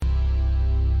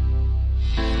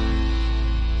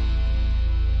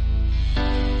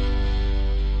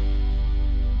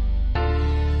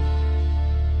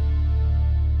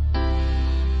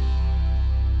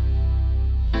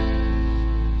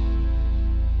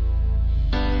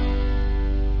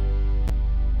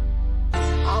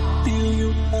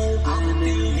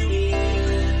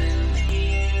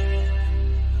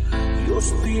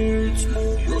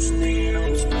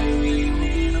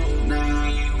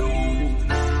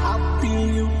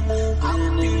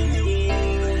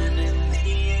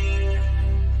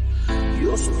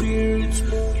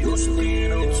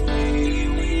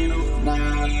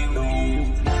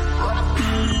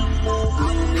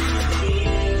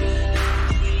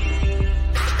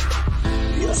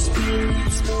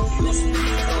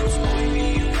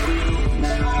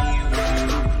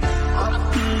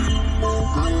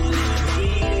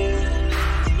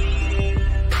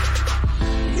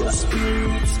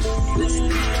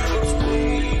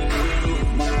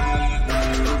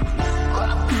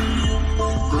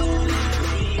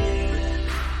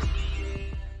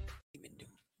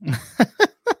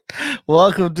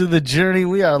Welcome to the journey.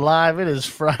 We are live. It is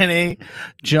Friday.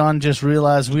 John just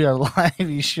realized we are live.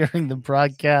 He's sharing the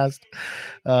broadcast.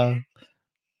 Gone.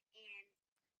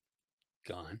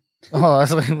 I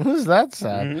was like, who's that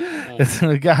sound? It's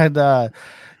a guy.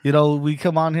 We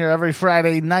come on here every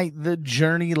Friday night, the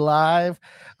journey live.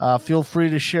 Feel free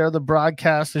to share the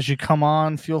broadcast as you come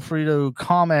on. Feel free to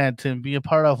comment and be a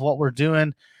part of what we're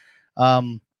doing.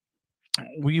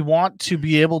 We want to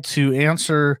be able to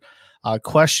answer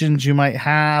questions you might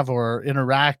have or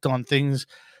interact on things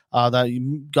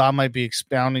that God might be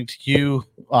expounding to you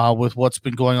with what's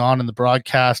been going on in the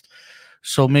broadcast.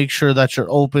 So make sure that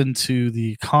you're open to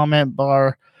the comment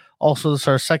bar. Also, this is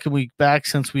our second week back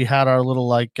since we had our little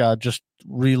just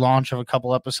relaunch of a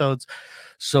couple episodes.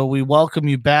 So we welcome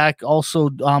you back.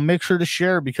 Also, make sure to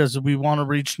share because we want to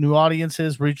reach new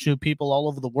audiences, reach new people all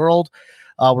over the world.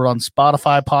 We're on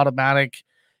Spotify, Podomatic,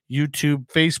 YouTube,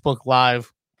 Facebook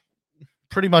Live,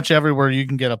 pretty much everywhere you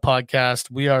can get a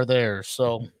podcast. We are there.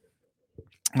 So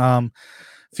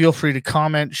feel free to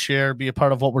comment, share, be a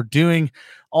part of what we're doing.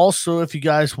 Also, if you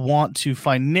guys want to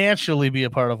financially be a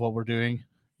part of what we're doing,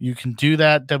 you can do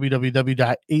that,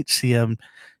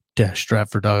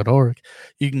 www.hcm-stratford.org.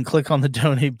 You can click on the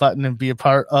donate button and be a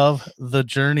part of the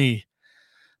journey.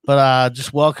 But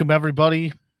just welcome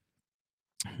everybody.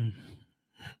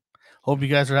 Hope you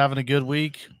guys are having a good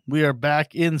week. We are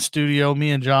back in studio. Me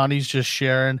and Johnny's just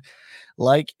sharing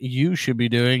like you should be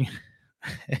doing.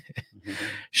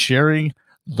 Sharing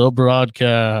the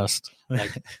broadcast.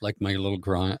 Like my little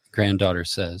granddaughter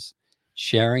says,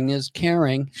 sharing is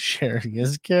caring. Sharing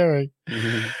is caring.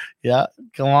 Yeah,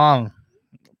 come on.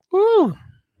 Woo.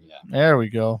 Yeah. There we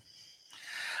go.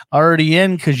 Already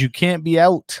in because you can't be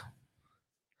out.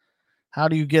 How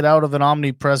do you get out of an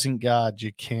omnipresent God?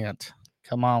 You can't.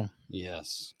 Come on.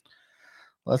 Yes.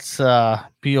 Let's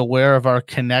be aware of our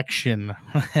connection.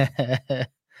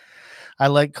 I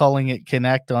like calling it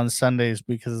connect on Sundays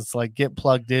because it's like get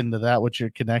plugged into that which you're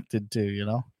connected to, you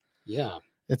know? Yeah.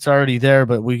 It's already there,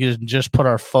 but we can just put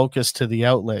our focus to the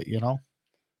outlet, you know?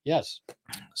 Yes.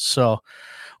 So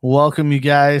welcome you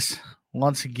guys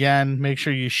once again. Make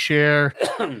sure you share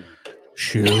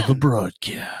the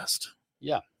broadcast.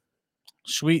 Yeah.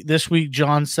 Sweet. This week,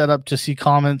 John set up to see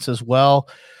comments as well.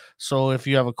 So if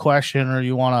you have a question or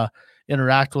you want to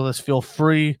interact with us, feel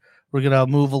free. We're going to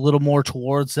move a little more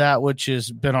towards that, which has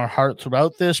been our heart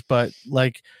throughout this. But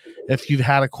like if you've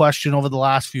had a question over the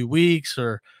last few weeks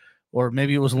or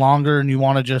maybe it was longer and you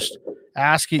want to just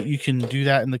ask it, you can do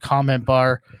that in the comment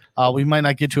bar. We might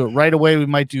not get to it right away. We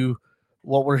might do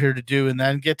what we're here to do and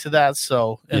then get to that.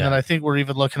 So, then I think we're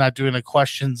even looking at doing a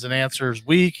questions and answers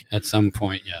week at some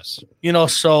point. Yes.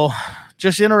 So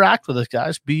just interact with us,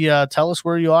 guys. Tell us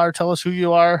where you are. Tell us who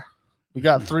you are. We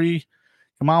got 3.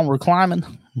 Come on. We're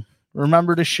climbing.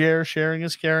 Remember to share. Sharing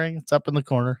is caring. It's up in the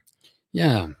corner.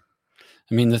 Yeah.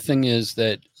 I mean, the thing is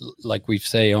that, like we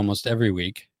say almost every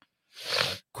week,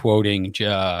 quoting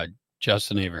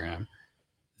Justin Abraham,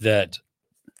 that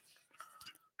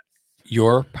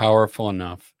you're powerful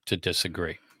enough to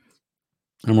disagree.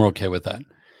 And we're okay with that.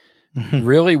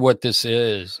 Really what this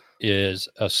is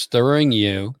a stirring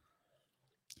you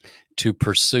to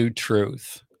pursue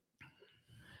truth,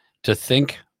 to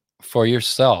think for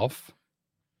yourself.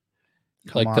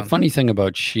 The funny thing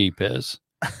about sheep is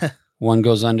one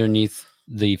goes underneath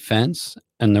the fence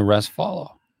and the rest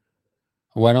follow.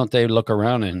 Why don't they look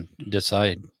around and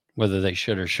decide whether they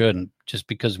should or shouldn't? Just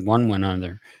because one went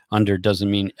under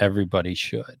doesn't mean everybody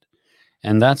should.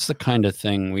 And that's the kind of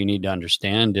thing we need to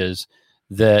understand, is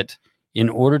that in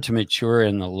order to mature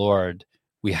in the Lord,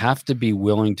 we have to be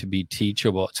willing to be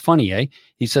teachable. It's funny, eh?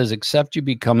 He says, except you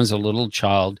become as a little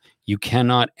child, you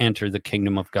cannot enter the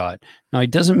kingdom of God. Now, he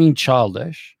doesn't mean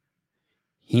childish.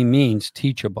 He means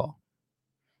teachable.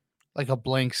 Like a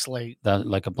blank slate.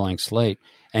 Like a blank slate.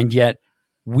 And yet,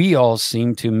 we all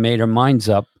seem to made our minds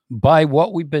up by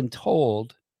what we've been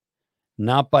told,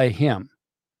 not by him.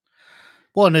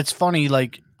 Well, and it's funny,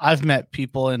 like I've met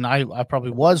people, and I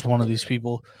probably was one of these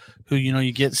people who,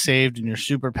 you get saved and you're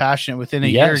super passionate. Within a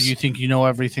year, you think you know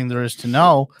everything there is to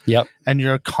know. Yep. And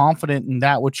you're confident in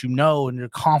that which you know, and you're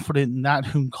confident in that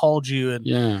whom called you.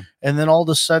 And then all of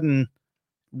a sudden,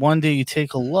 one day you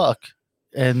take a look,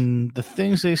 and the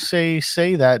things they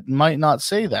say that might not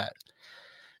say that.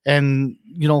 And,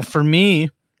 for me,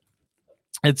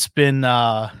 it's been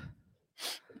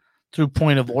through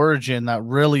Point of Origin that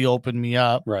really opened me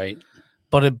up. Right.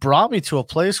 But it brought me to a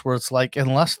place where it's like,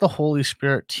 unless the Holy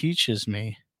Spirit teaches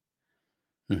me,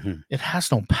 it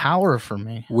has no power for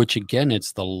me. Which, again,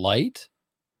 it's the light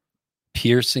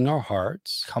piercing our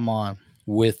hearts. Come on.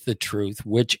 With the truth,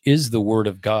 which is the word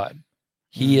of God.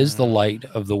 He is the light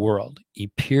of the world. He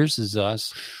pierces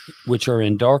us, which are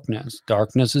in darkness.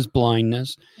 Darkness is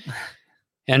blindness.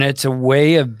 And it's a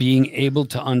way of being able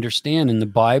to understand. And the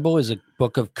Bible is a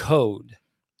book of code.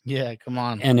 Yeah, come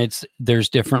on. And there's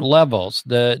different levels.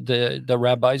 The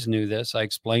rabbis knew this. I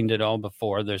explained it all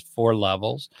before. There's 4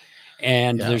 levels,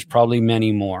 and there's probably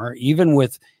many more. Even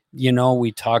with,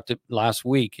 we talked last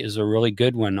week is a really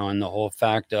good one on the whole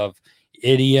fact of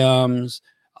idioms,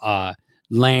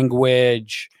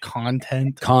 language,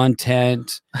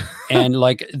 content, and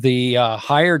like the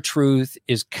higher truth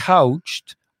is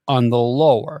couched on the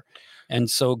lower. And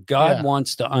so God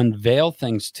wants to unveil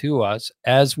things to us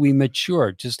as we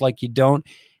mature, just like you don't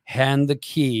hand the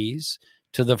keys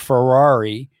to the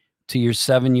Ferrari to your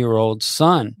 7-year-old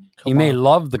son. He may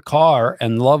love the car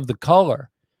and love the color,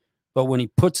 but when he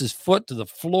puts his foot to the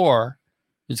floor,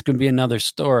 it's going to be another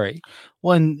story.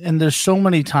 Well, and there's so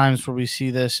many times where we see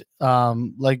this,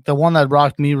 like the one that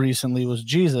rocked me recently was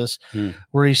Jesus,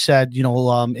 where he said,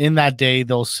 in that day,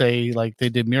 they'll say like they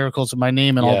did miracles in my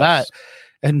name and all that.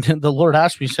 And the Lord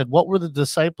asked me, he said, what were the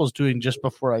disciples doing just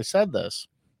before I said this?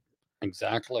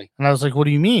 Exactly. And I was like, what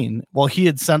do you mean? Well, he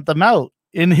had sent them out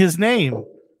in his name.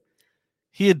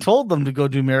 He had told them to go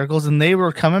do miracles, and they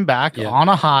were coming back on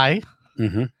a high,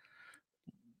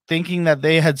 thinking that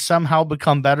they had somehow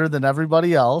become better than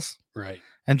everybody else. Right.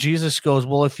 And Jesus goes,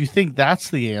 well, if you think that's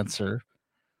the answer,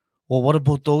 well, what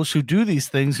about those who do these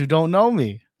things who don't know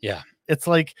me? Yeah. It's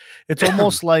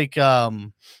almost like,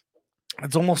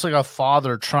 it's almost like a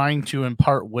father trying to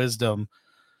impart wisdom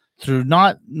through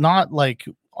not like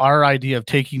our idea of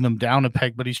taking them down a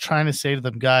peg, but he's trying to say to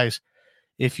them, guys,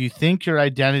 if you think your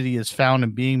identity is found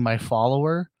in being my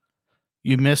follower,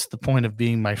 you miss the point of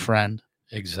being my friend.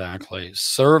 Exactly.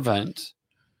 Servant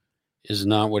is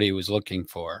not what he was looking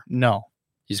for. No.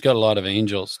 He's got a lot of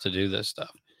angels to do this stuff.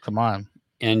 Come on.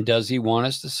 And does he want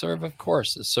us to serve? Of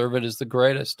course. The servant is the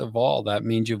greatest of all. That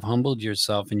means you've humbled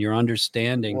yourself and you're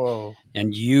understanding. Whoa.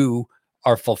 And you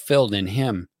are fulfilled in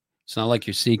him. It's not like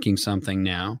you're seeking something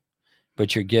now,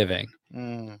 but you're giving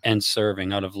and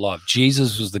serving out of love.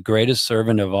 Jesus was the greatest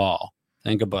servant of all.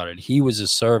 Think about it. He was a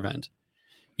servant.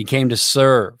 He came to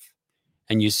serve,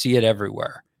 and you see it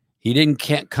everywhere. He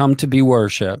can't come to be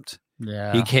worshiped.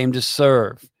 Yeah. He came to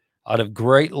serve out of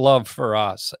great love for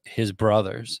us, his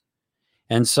brothers.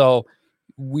 And so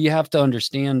we have to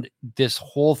understand this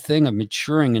whole thing of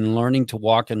maturing and learning to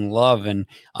walk in love, and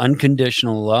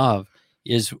unconditional love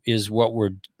is what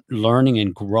we're learning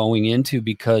and growing into,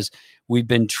 because we've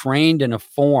been trained in a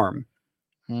form,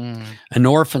 an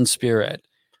orphan spirit,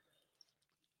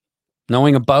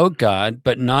 knowing about God,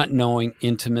 but not knowing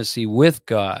intimacy with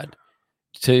God,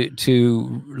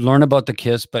 to learn about the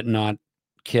kiss, but not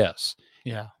kiss.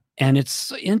 Yeah. And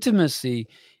intimacy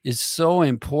is so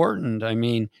important. I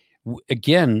mean,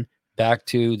 again, back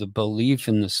to the belief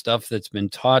in the stuff that's been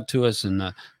taught to us,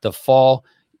 and the fall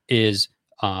is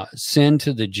sin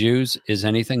to the Jews is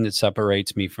anything that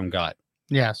separates me from God.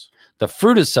 Yes. The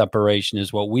fruit of separation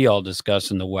is what we all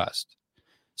discuss in the West.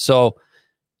 So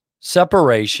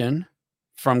separation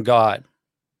from God.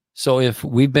 So if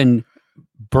we've been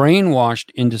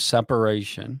brainwashed into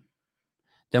separation,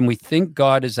 then we think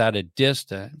God is at a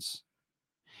distance,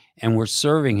 and we're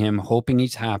serving him, hoping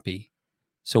he's happy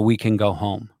so we can go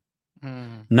home,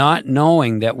 not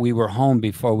knowing that we were home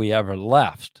before we ever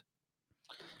left,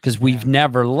 because we've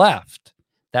never left.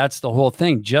 That's the whole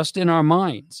thing, just in our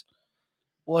minds.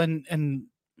 Well, and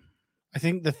I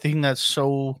think the thing that's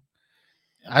so,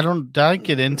 did I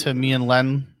get into me and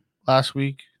Len last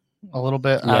week a little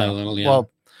bit? Yeah, a little, yeah. Well,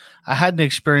 I had an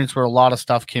experience where a lot of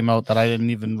stuff came out that I didn't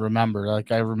even remember.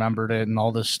 Like, I remembered it and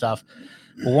all this stuff.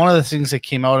 But one of the things that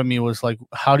came out of me was like,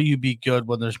 how do you be good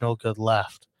when there's no good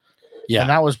left? Yeah. And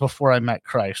that was before I met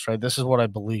Christ, right? This is what I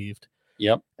believed.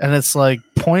 Yep. And it's like,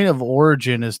 point of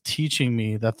origin is teaching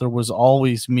me that there was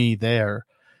always me there,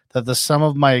 that the sum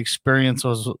of my experience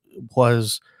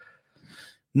was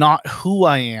not who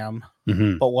I am,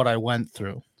 but what I went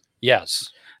through. Yes.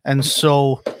 And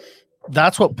so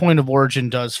that's what point of origin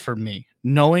does for me.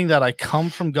 Knowing that I come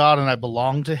from God and I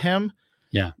belong to him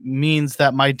means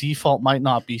that my default might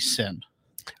not be sin.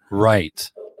 Right.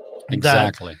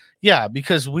 Exactly.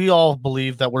 Because we all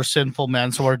believe that we're sinful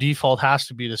men, so our default has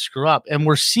to be to screw up. And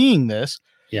we're seeing this.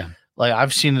 Yeah. Like,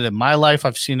 I've seen it in my life.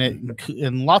 I've seen it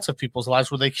in lots of people's lives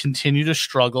where they continue to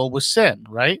struggle with sin,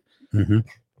 right?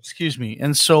 Excuse me.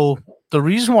 And so the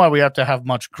reason why we have to have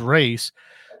much grace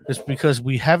is because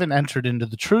we haven't entered into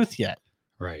the truth yet.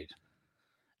 Right.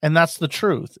 And that's the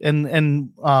truth.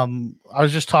 And I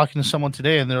was just talking to someone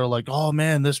today, and they were like, oh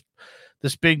man, this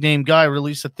this big name guy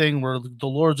release a thing where the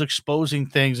Lord's exposing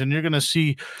things, and you're going to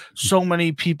see so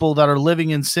many people that are living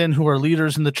in sin who are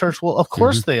leaders in the church. Well, of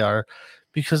course they are,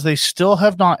 because they still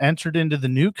have not entered into the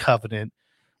new covenant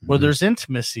where there's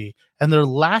intimacy, and they're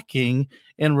lacking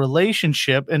in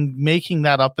relationship and making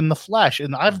that up in the flesh.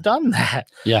 And I've done that.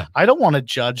 Yeah. I don't want to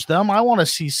judge them. I want to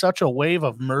see such a wave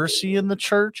of mercy in the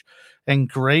church and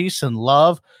grace and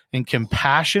love and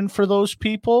compassion for those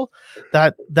people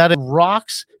that it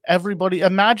rocks everybody.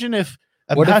 Imagine if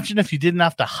you didn't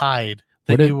have to hide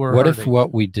that you were What hurting. if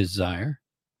what we desire,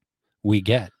 we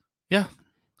get? Yeah.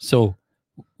 So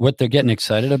what they're getting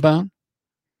excited about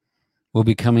will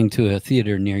be coming to a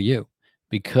theater near you,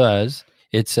 because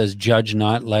it says, judge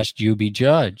not lest you be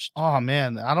judged. Oh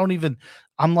man, I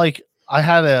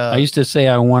used to say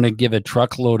I want to give a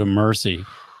truckload of mercy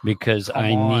because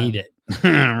I need it.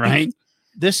 Right?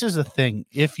 This is the thing.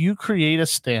 If you create a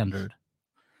standard,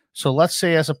 so let's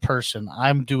say as a person,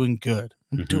 I'm doing good.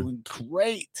 I'm doing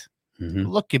great.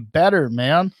 Looking better,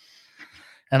 man.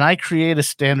 And I create a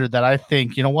standard that I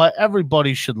think, you know what,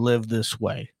 everybody should live this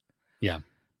way. Yeah.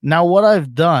 Now, what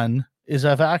I've done is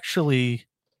I've actually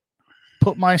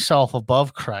put myself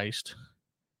above Christ,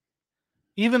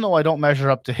 even though I don't measure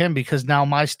up to him, because now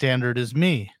my standard is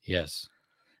me. Yes.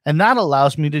 And that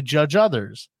allows me to judge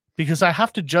others, because I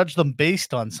have to judge them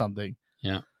based on something.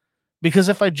 Yeah. Because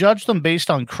if I judge them based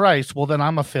on Christ, well, then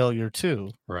I'm a failure too.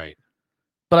 Right.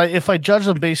 But if I judge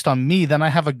them based on me, then I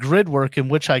have a grid work in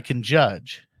which I can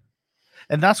judge.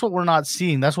 And that's what we're not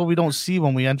seeing. That's what we don't see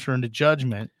when we enter into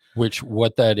judgment.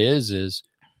 What that is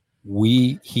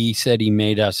he said he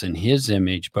made us in his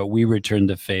image, but we returned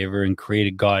the favor and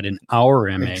created God in our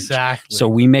image. Exactly. So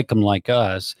we make them like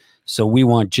us. So we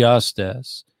want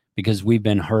justice because we've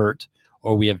been hurt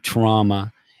or we have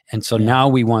trauma. And so now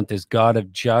we want this God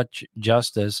of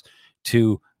justice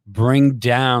to bring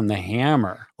down the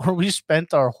hammer. Or we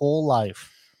spent our whole life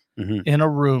in a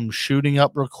room shooting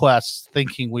up requests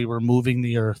thinking we were moving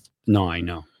the earth. No, I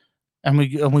know. And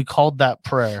we called that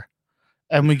prayer.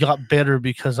 And we got bitter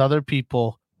because other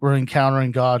people were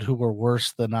encountering God who were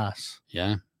worse than us.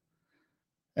 Yeah.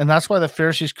 And that's why the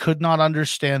Pharisees could not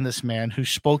understand this man who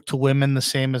spoke to women the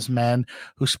same as men,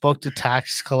 who spoke to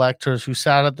tax collectors, who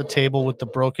sat at the table with the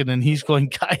broken. And he's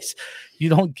going, guys, you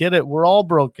don't get it. We're all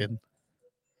broken.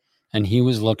 And he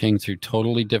was looking through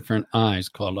totally different eyes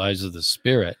called eyes of the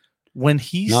Spirit. When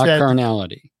he not said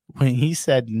carnality. When he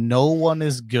said, no one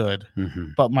is good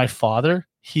but my Father,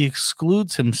 he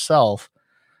excludes himself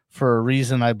for a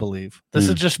reason, I believe. This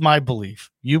is just my belief.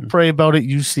 You pray about it,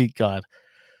 you seek God.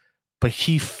 But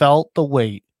he felt the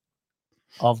weight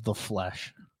of the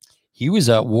flesh. He was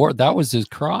at war. That was his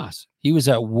cross. He was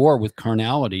at war with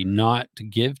carnality, not to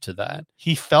give to that.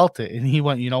 He felt it, and he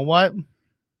went, you know what?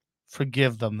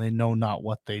 Forgive them. They know not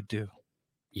what they do.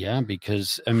 Yeah,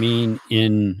 because, I mean,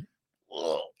 in...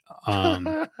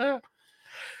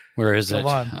 where is it?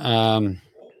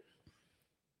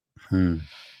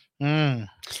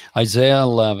 Isaiah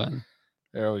 11.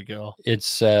 There we go. It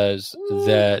says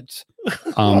that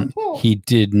he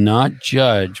did not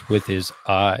judge with his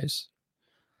eyes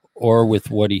or with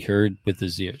what he heard with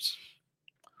his ears.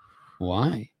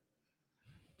 Why?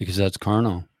 Because that's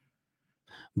carnal.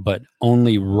 But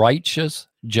only righteous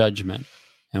judgment.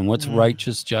 And what's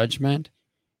righteous judgment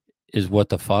is what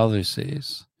the Father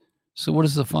sees. So what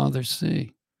does the Father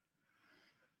see?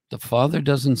 The Father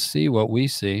doesn't see what we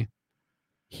see.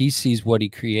 He sees what he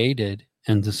created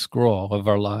and the scroll of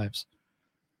our lives.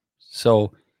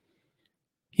 So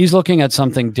he's looking at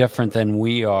something different than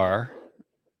we are.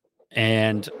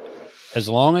 And as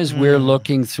long as we're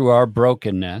looking through our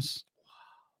brokenness,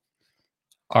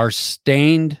 our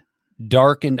stained,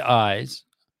 darkened eyes,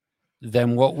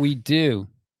 then what we do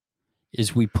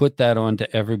is we put that onto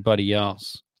everybody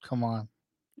else. Come on.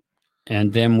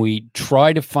 And then we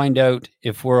try to find out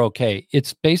if we're okay.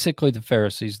 It's basically the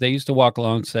Pharisees. They used to walk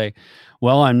along and say,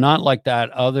 well, I'm not like that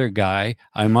other guy.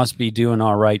 I must be doing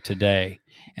all right today.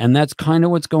 And that's kind of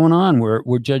what's going on.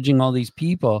 We're judging all these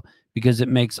people because it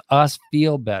makes us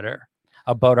feel better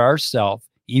about ourselves,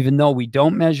 even though we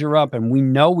don't measure up, and we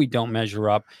know we don't measure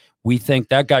up. We think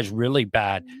that guy's really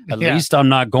bad. At least I'm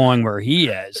not going where he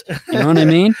is. You know what I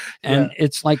mean? And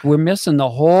it's like we're missing the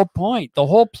whole point. The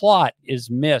whole plot is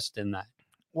missed in that.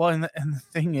 Well, and the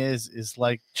thing is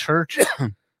like church,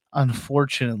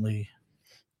 unfortunately,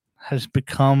 has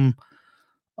become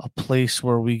a place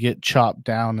where we get chopped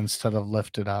down instead of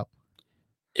lifted up.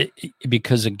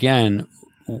 Because, again,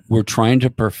 we're trying to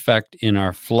perfect in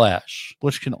our flesh,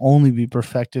 which can only be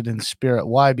perfected in spirit.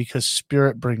 Why? Because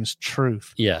spirit brings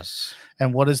truth. Yes.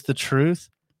 And what is the truth?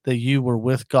 That you were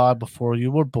with God before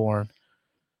you were born,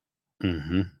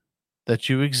 Mm-hmm. that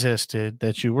you existed,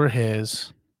 that you were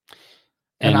his.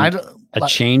 And I don't, a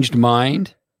changed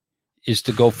mind is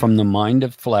to go from the mind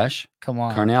of flesh, come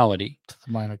on, carnality, to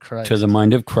the mind of Christ. to the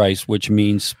mind of Christ, which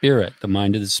means spirit, the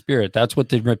mind of the spirit. That's what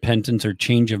the repentance or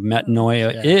change of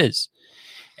metanoia is.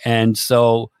 And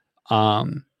so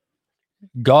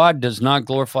God does not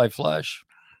glorify flesh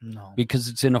because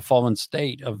it's in a fallen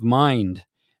state of mind.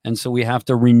 And so we have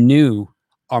to renew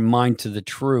our mind to the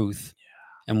truth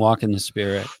and walk in the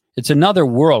spirit. It's another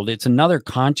world. It's another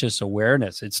conscious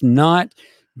awareness. It's not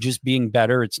just being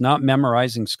better. It's not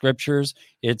memorizing scriptures.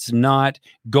 It's not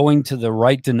going to the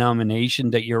right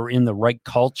denomination, that you're in the right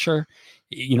culture.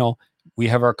 You know, we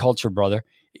have our culture, brother.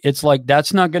 It's like,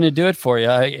 that's not going to do it for you.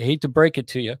 I hate to break it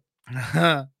to you,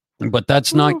 but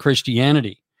that's not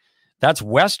Christianity. That's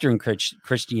Western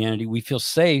Christianity. We feel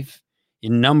safe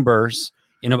in numbers,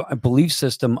 in a belief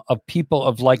system of people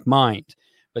of like mind.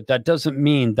 But that doesn't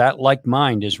mean that like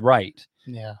mind is right.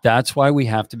 Yeah. That's why we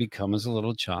have to become as a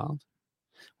little child.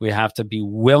 We have to be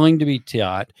willing to be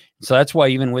taught. So that's why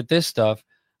even with this stuff,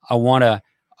 I want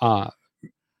to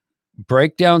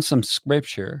break down some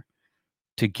scripture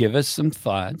to give us some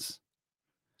thoughts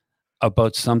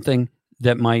about something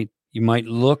that you might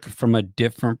look from a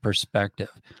different perspective.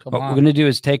 What we're going to do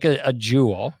is take a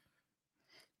jewel,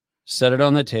 set it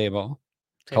on the table,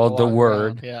 called the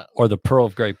Word, or the pearl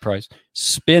of great price,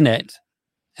 spin it,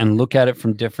 and look at it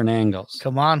from different angles.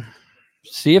 Come on.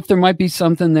 See if there might be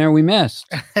something there we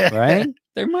missed, right?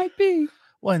 There might be.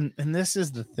 Well, and this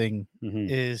is the thing,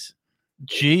 is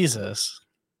Jesus,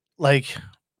 like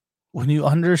when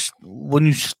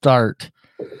you start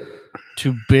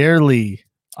to barely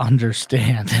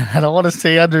understand, I don't want to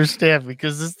say understand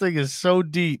because this thing is so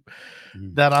deep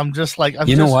that I'm just like,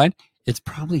 know what? It's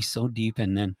probably so deep,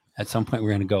 and then at some point we're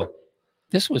going to go,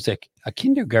 this was a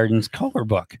kindergarten's color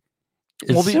book.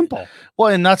 It's simple.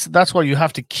 Well, and that's why you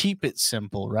have to keep it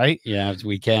simple, right? Yeah, as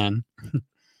we can.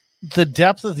 The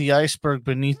depth of the iceberg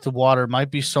beneath the water might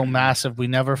be so massive we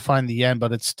never find the end,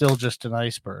 but it's still just an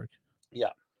iceberg.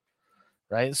 Yeah.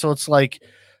 Right? So it's like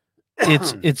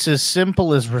it's as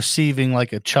simple as receiving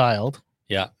like a child.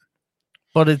 Yeah.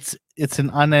 But it's an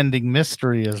unending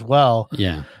mystery as well.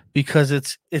 Yeah. Because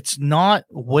it's not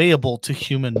weighable to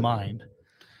human mind.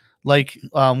 Like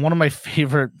one of my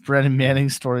favorite Brennan Manning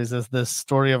stories is this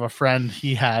story of a friend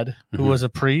he had who was a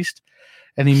priest,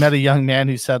 and he met a young man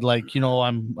who said, like, you know,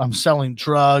 I'm selling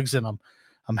drugs and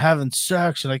I'm having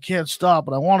sex and I can't stop,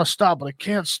 but I want to stop, but I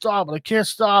can't stop, but I can't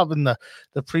stop. And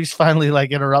the priest finally like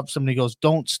interrupts him and he goes,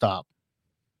 "Don't stop."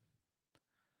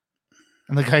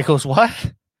 And the guy goes,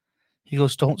 "What?" He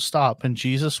goes, "Don't stop, and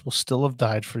Jesus will still have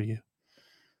died for you.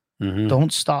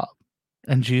 Don't stop,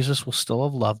 and Jesus will still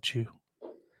have loved you.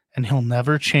 And he'll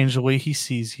never change the way he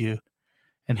sees you,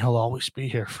 and he'll always be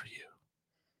here for you."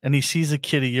 And he sees a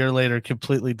kid a year later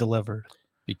completely delivered.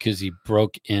 Because he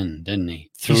broke in, didn't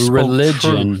he? Through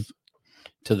religion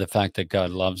to the fact that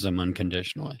God loves him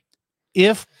unconditionally.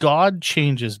 If God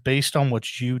changes based on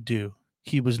what you do,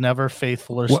 he was never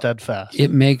faithful or steadfast.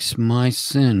 It makes my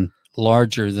sin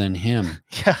larger than him.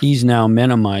 Yeah. He's now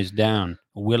minimized down.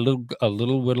 A little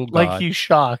God. Like he's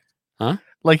shocked. Huh?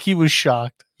 Like he was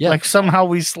shocked. Yeah. Like somehow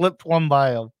we slipped one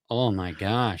by him. Oh my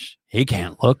gosh. He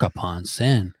can't look upon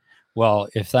sin. Well,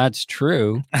 if that's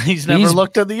true, he's never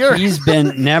looked at the earth.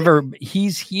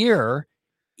 He's here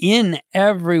in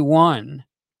everyone.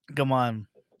 Come on.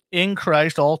 In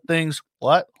Christ, all things,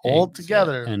 what? Hold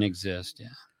together. And exist, yeah.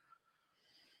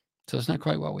 So it's not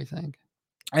quite what we think.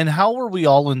 And how were we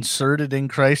all inserted in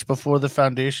Christ before the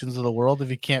foundations of the world if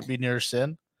you can't be near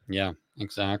sin? Yeah,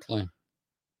 exactly.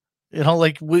 You know,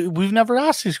 like we've never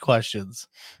asked these questions.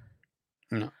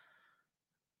 No.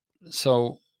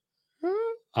 So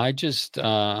I just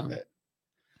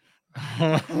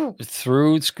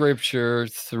through scripture,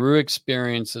 through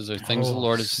experiences or things the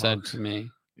Lord has said to me.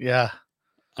 Yeah.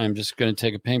 I'm just going to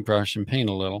take a paintbrush and paint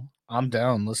a little. I'm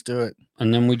down. Let's do it.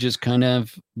 And then we just kind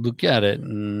of look at it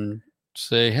and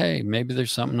say, hey, maybe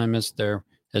there's something I missed there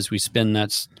as we spin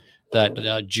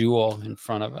that jewel in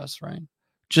front of us, right?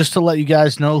 Just to let you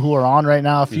guys know who are on right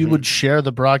now, if you would share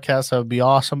the broadcast, that would be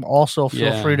awesome. Also,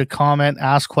 feel free to comment,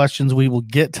 ask questions. We will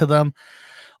get to them.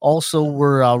 Also,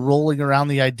 we're rolling around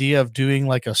the idea of doing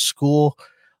like a school,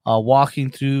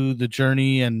 walking through the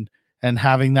journey and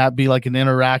having that be like an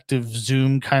interactive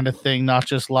Zoom kind of thing, not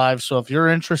just live. So if you're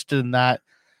interested in that,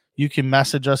 you can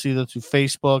message us either through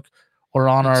Facebook or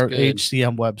on our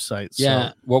HCM website. Yeah,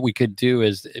 so what we could do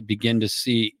is begin to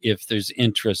see if there's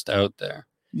interest out there.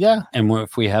 Yeah. And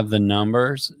if we have the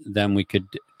numbers, then we could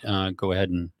go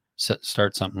ahead and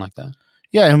start something like that.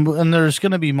 Yeah, and there's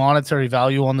going to be monetary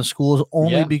value on the schools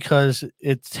only Yeah. because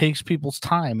it takes people's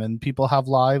time, and people have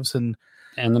lives, and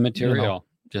the material,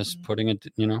 just putting it,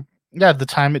 yeah, the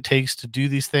time it takes to do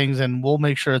these things, and we'll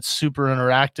make sure it's super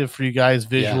interactive for you guys,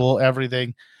 visual,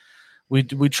 everything.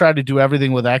 We try to do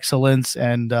everything with excellence,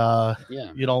 and and I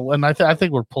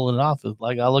think we're pulling it off.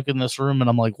 Like, I look in this room and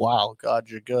I'm like, wow, God,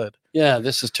 you're good. Yeah,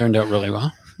 this has turned out really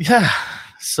well. Yeah.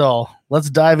 So let's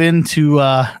dive into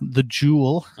the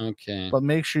jewel. Okay. But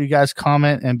make sure you guys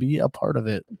comment and be a part of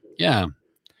it. Yeah.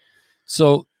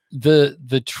 So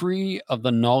the tree of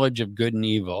the knowledge of good and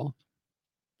evil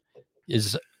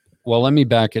is, well, let me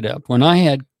back it up. When I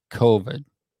had COVID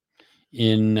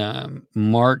in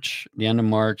March, the end of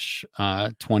March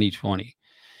 2020,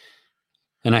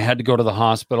 and I had to go to the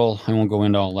hospital. I won't go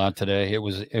into all that today. It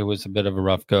was a bit of a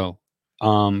rough go.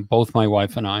 Both my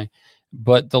wife and I,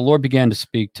 but the Lord began to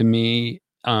speak to me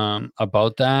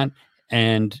about that.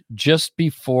 And just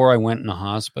before I went in the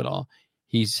hospital,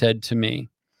 He said to me,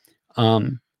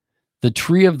 the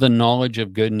tree of the knowledge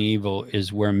of good and evil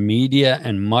is where media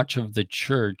and much of the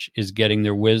church is getting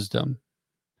their wisdom.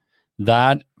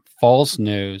 That false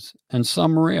news and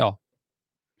some real.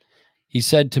 He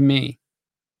said to me,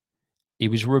 He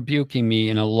was rebuking me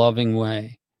in a loving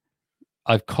way.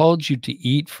 I've called you to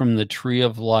eat from the tree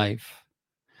of life,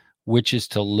 which is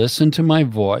to listen to my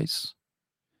voice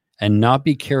and not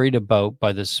be carried about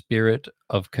by the spirit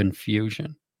of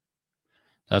confusion.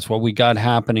 That's what we got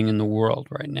happening in the world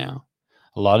right now.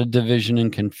 A lot of division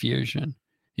and confusion.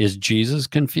 Is Jesus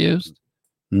confused?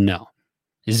 No.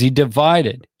 Is he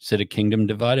divided? He said a kingdom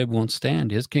divided won't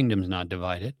stand. His kingdom's not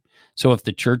divided. So if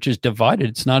the church is divided,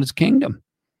 it's not his kingdom.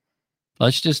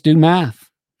 Let's just do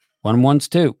math. 1 and 1's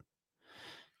 2.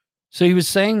 So he was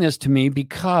saying this to me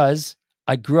because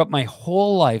I grew up my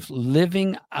whole life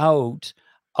living out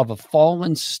of a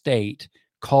fallen state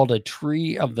called a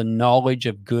tree of the knowledge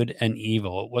of good and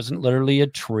evil. It wasn't literally a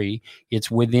tree, it's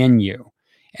within you.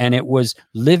 And it was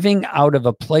living out of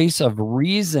a place of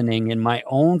reasoning in my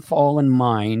own fallen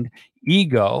mind,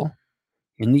 ego,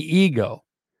 in the ego,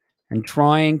 and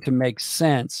trying to make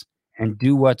sense and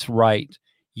do what's right.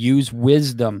 Use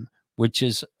wisdom, which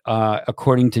is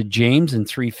according to James in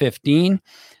 3:15.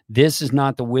 This is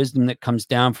not the wisdom that comes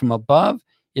down from above.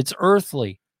 It's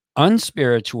earthly,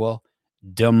 unspiritual,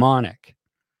 demonic,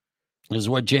 is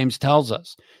what James tells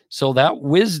us. So that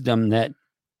wisdom that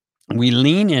we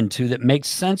lean into that makes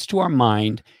sense to our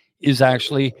mind is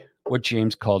actually what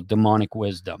James called demonic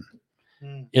wisdom.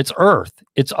 It's earth.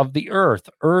 It's of the earth.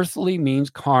 Earthly means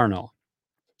carnal.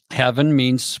 Heaven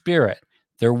means spirit.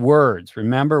 They're words.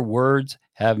 Remember, words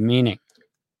have meaning.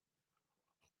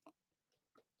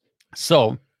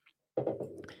 So,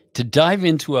 to dive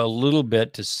into a little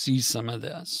bit to see some of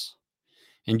this,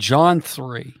 in John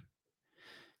 3,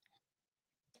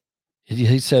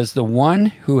 he says, the one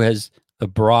who has the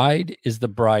bride is the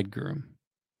bridegroom,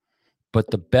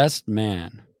 but the best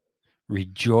man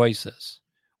rejoices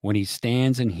when he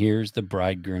stands and hears the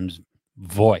bridegroom's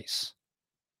voice.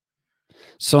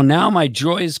 So now my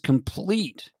joy is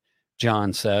complete,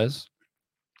 John says.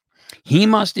 He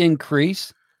must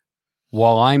increase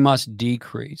while I must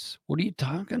decrease. What are you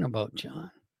talking about,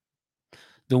 John?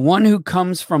 The one who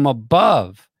comes from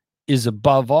above is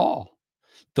above all.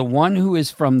 The one who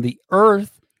is from the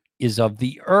earth is of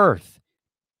the earth.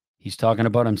 He's talking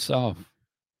about himself.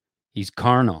 He's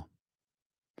carnal.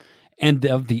 And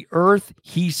of the earth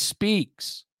he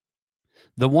speaks.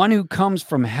 The one who comes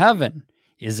from heaven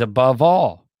is above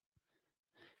all.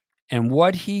 And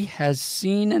what he has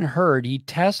seen and heard, he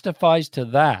testifies to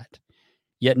that.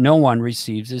 Yet no one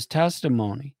receives his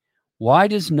testimony. Why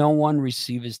does no one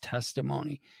receive his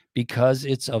testimony? Because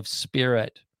it's of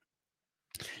spirit.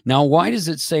 Now, why does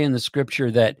it say in the scripture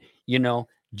that,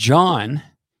 John,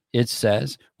 it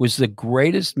says, was the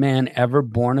greatest man ever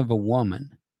born of a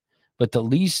woman, but the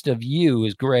least of you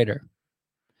is greater?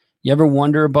 You ever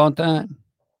wonder about that?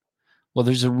 Well,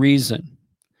 there's a reason.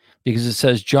 Because it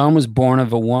says John was born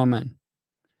of a woman.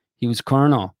 He was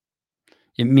carnal.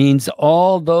 It means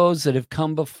all those that have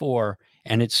come before,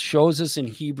 and it shows us in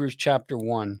Hebrews chapter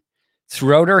 1.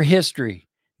 Throughout our history,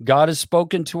 God has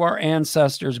spoken to our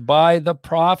ancestors by the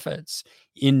prophets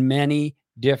in many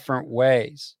different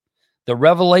ways. The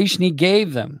revelation he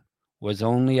gave them was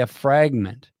only a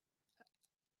fragment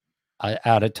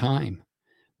at a time,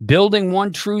 building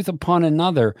one truth upon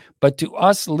another. But to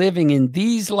us living in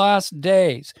these last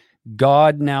days,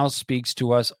 God now speaks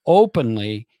to us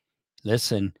openly,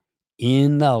 listen,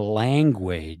 in the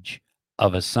language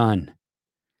of a son.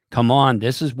 Come on,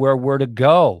 this is where we're to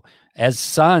go as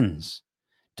sons,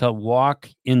 to walk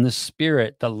in the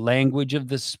Spirit, the language of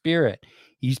the Spirit.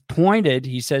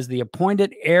 He says, the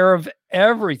appointed heir of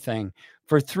everything,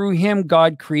 for through him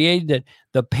God created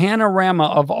the panorama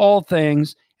of all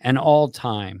things and all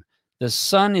time. The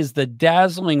sun is the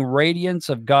dazzling radiance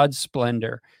of God's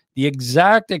splendor, the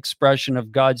exact expression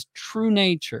of God's true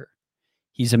nature.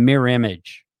 He's a mere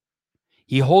image.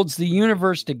 He holds the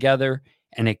universe together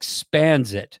and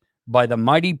expands it by the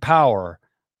mighty power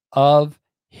of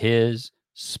his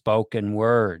spoken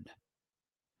word.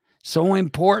 So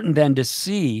important then to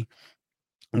see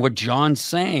what John's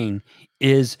saying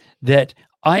is that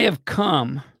I have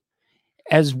come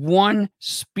as one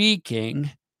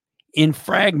speaking in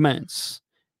fragments.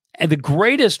 And the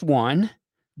greatest one,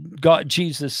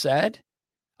 Jesus said,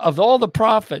 of all the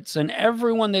prophets and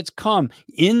everyone that's come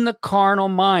in the carnal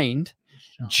mind,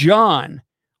 John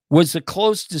was the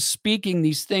closest to speaking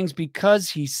these things because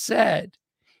he said,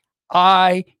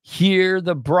 I hear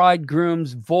the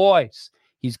bridegroom's voice.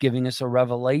 He's giving us a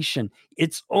revelation.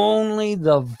 It's only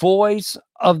the voice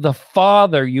of the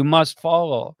Father you must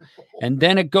follow. And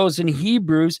then it goes in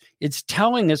Hebrews, it's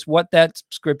telling us what that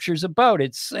scripture is about.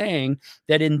 It's saying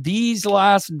that in these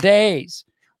last days,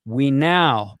 we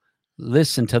now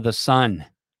listen to the Son.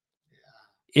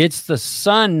 It's the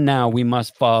Son now we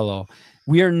must follow.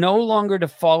 We are no longer to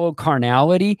follow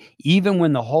carnality, even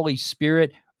when the Holy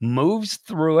Spirit moves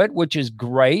through it, which is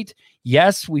great.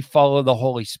 Yes, we follow the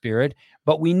Holy Spirit,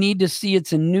 but we need to see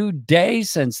it's a new day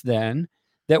since then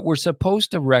that we're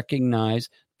supposed to recognize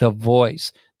the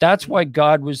voice. That's why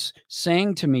God was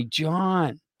saying to me,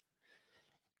 John,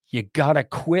 you got to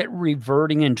quit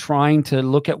reverting and trying to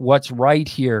look at what's right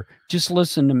here. Just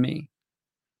listen to me.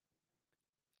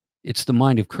 It's the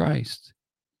mind of Christ.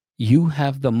 You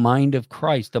have the mind of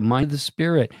Christ, the mind of the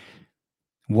Spirit.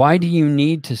 Why do you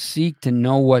need to seek to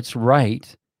know what's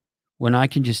right when I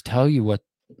can just tell you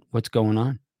what's going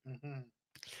on? Mm-hmm.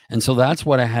 And so that's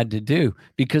what I had to do,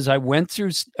 because I went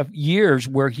through years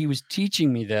where he was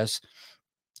teaching me this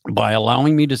by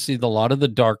allowing me to see a lot of the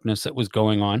darkness that was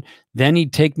going on. Then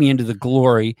he'd take me into the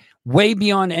glory way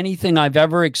beyond anything I've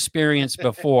ever experienced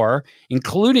before,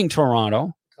 including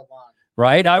Toronto.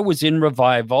 Right? I was in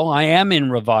revival. I am in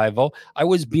revival. I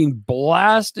was being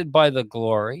blasted by the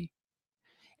glory.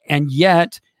 And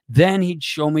yet, then he'd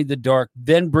show me the dark,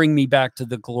 then bring me back to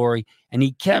the glory. And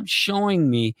he kept showing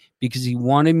me because he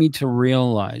wanted me to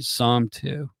realize Psalm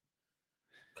 2.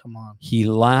 Come on. He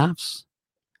laughs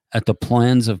at the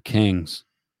plans of kings.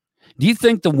 Do you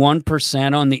think the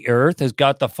 1% on the earth has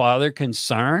got the Father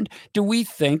concerned? Do we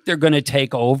think they're going to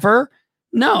take over?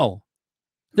 No,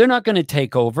 they're not going to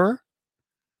take over.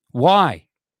 Why?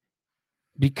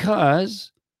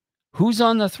 Because who's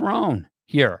on the throne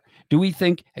here? Do we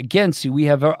think, again, see, we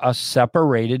have a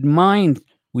separated mind.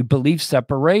 We believe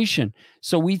separation.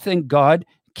 So we think God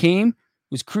came,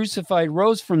 was crucified,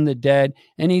 rose from the dead,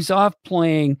 and he's off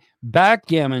playing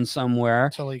backgammon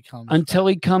somewhere until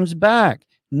he comes back.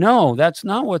 No, that's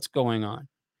not what's going on.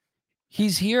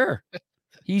 He's here.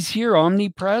 He's here,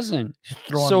 omnipresent.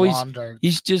 So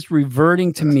he's just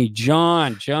reverting to me.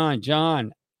 John,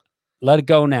 let it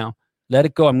go now. Let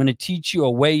it go. I'm going to teach you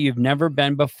a way you've never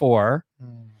been before.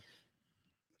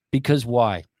 Because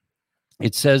why?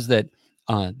 It says that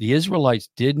the Israelites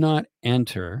did not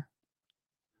enter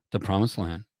the promised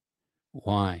land.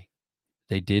 Why?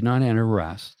 They did not enter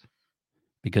rest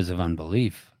because of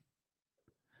unbelief.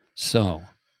 So,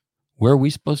 where are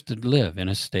we supposed to live? In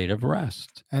a state of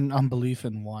rest. And unbelief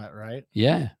in what, right?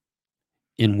 Yeah.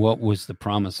 In what was the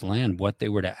promised land, what they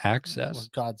were to access.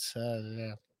 What God said,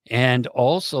 yeah. And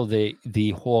also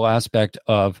the whole aspect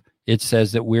of, it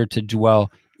says that we're to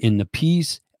dwell in the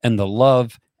peace and the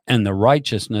love and the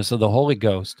righteousness of the Holy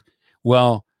Ghost.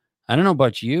 Well, I don't know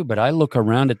about you, but I look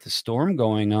around at the storm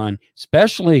going on,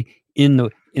 especially in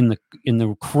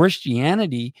the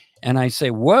Christianity, and I say,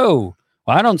 whoa,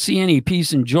 I don't see any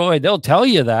peace and joy. They'll tell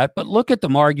you that, but look at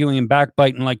them arguing and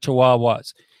backbiting like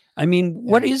chihuahuas. I mean,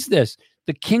 what is this?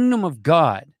 The kingdom of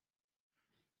God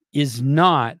is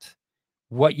not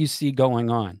what you see going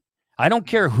on. I don't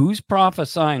care who's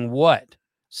prophesying what.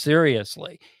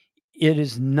 Seriously, it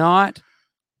is not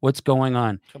what's going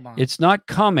on. It's not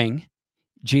coming,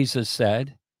 Jesus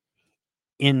said,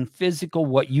 in physical,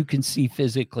 what you can see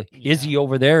physically. Yeah. Is he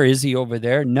over there? Is he over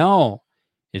there? No,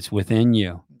 it's within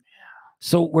you. Yeah.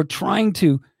 So we're trying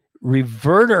to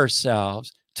revert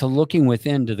ourselves to looking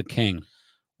within to the King.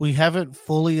 We haven't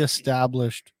fully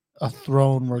established a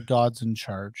throne where God's in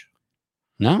charge.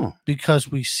 No. Because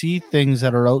we see things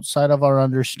that are outside of our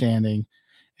understanding,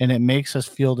 and it makes us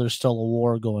feel there's still a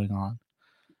war going on.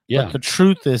 Yeah. But the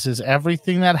truth is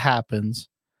everything that happens,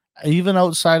 even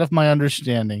outside of my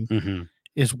understanding,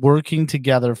 is working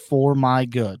together for my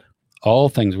good. All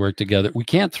things work together. We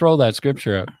can't throw that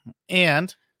scripture out.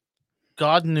 And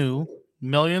God knew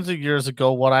millions of years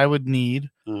ago what I would need,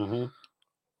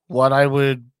 what I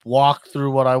would walk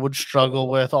through, what I would struggle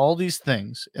with, all these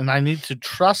things. And I need to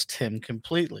trust him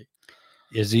completely.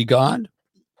 Is he God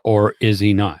or is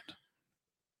he not?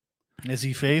 Is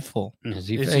he faithful? Is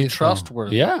he Is he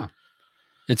trustworthy? Yeah.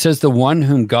 It says the one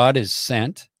whom God has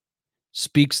sent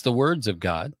speaks the words of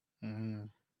God.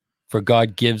 For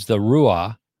God gives the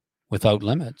Ruah without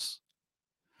limits.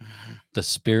 The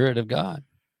Spirit of God.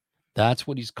 That's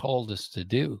what he's called us to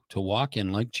do, to walk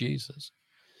in like Jesus.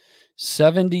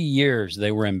 70 years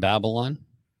they were in Babylon,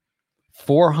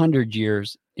 400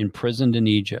 years imprisoned in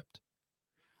Egypt.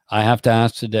 I have to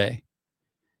ask today,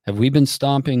 have we been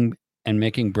stomping and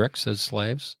making bricks as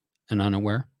slaves and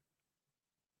unaware?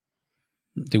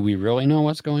 Do we really know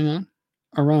what's going on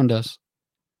around us?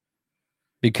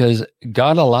 Because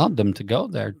God allowed them to go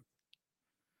there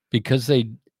because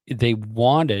they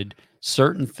wanted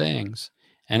certain things,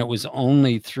 and it was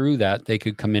only through that they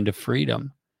could come into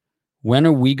freedom. When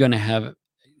are we going to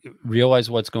realize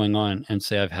what's going on and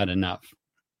say, I've had enough?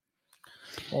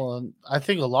 Well, I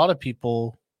think a lot of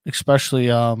people, especially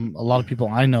a lot of people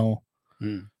I know,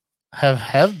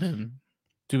 have been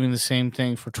doing the same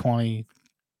thing for 20,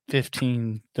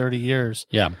 15, 30 years.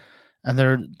 Yeah. And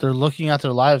they're looking at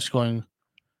their lives going,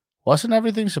 wasn't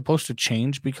everything supposed to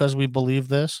change because we believe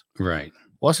this? Right.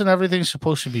 Wasn't everything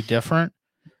supposed to be different?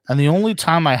 And the only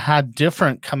time I had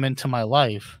different come into my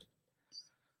life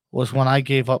was when I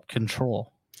gave up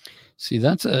control. See,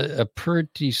 that's a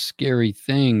pretty scary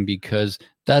thing, because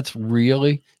that's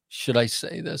really, should I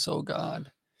say this? Oh, God.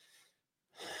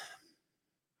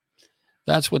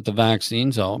 That's what the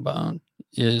vaccine's all about,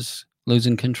 is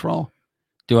losing control.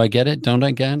 Do I get it? Don't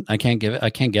I get it? I can't give it. I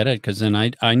can't get it because then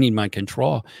I need my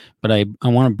control. But I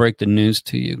want to break the news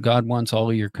to you. God wants all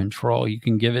of your control. You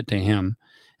can give it to him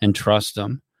and trust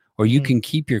him, or you can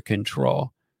keep your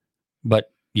control,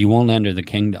 but you won't enter the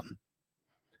kingdom.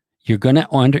 You're going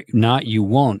to you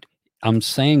won't. I'm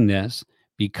saying this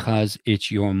because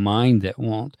it's your mind that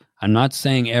won't. I'm not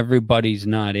saying everybody's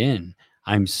not in.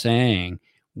 I'm saying,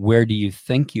 where do you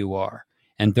think you are?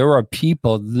 And there are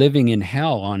people living in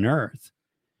hell on earth,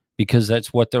 because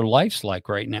that's what their life's like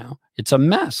right now. It's a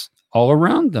mess all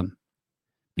around them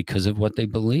because of what they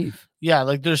believe. Yeah,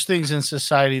 like there's things in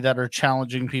society that are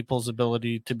challenging people's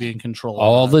ability to be in control.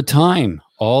 All the time.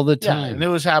 Yeah, and it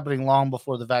was happening long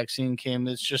before the vaccine came.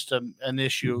 It's just an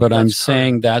issue. But I'm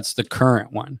saying that's the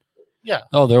current one. Yeah.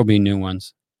 Oh, there'll be new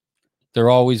ones. There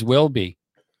always will be.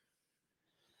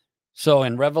 So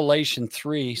in Revelation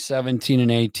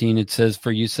 3:17-18, it says,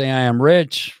 for you say, I am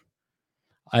rich.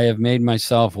 I have made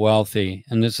myself wealthy.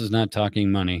 And this is not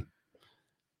talking money.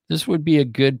 This would be a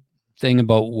good thing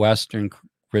about Western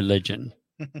religion.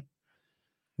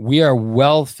 We are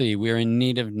wealthy. We are in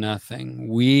need of nothing.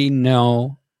 We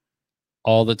know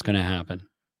all that's going to happen.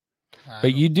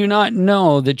 But you do not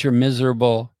know that you're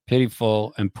miserable,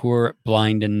 pitiful, and poor,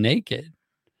 blind, and naked.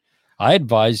 I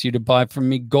advise you to buy from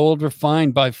me gold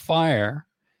refined by fire.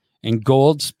 And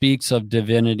gold speaks of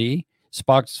divinity,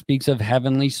 speaks of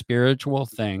heavenly spiritual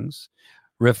things.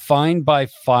 Refined by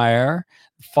fire.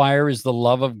 Fire is the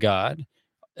love of God,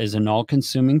 is an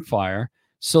all-consuming fire,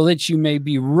 so that you may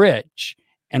be rich,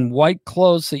 and white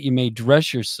clothes that you may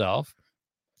dress yourself.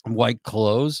 White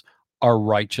clothes are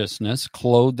righteousness,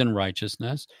 clothed in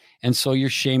righteousness, and so your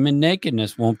shame and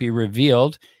nakedness won't be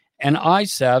revealed, and eye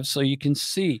salve so you can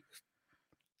see,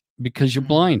 because you're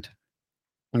blind.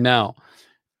 Now,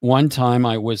 one time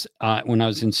I was, when I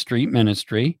was in street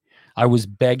ministry, I was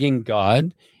begging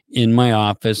God in my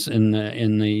office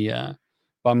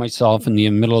by myself in the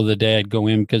middle of the day. I'd go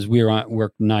in because we were at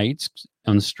work nights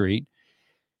on the street.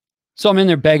 So I'm in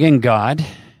there begging God,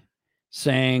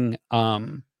 saying,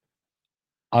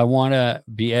 I want to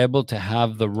be able to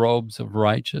have the robes of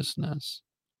righteousness,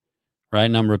 right?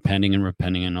 And I'm repenting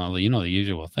and all the, the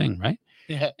usual thing, right?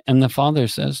 Yeah. And the Father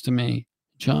says to me,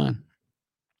 John,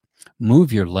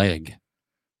 move your leg.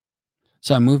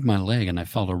 So I moved my leg and I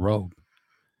felt a robe.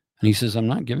 And he says, I'm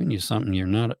not giving you something you're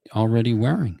not already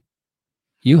wearing.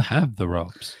 You have the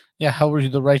robes. Yeah, how were you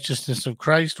the righteousness of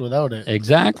Christ without it?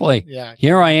 Exactly. Yeah.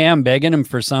 Here I am begging him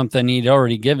for something he'd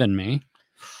already given me.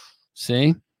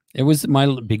 See? It was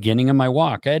my beginning of my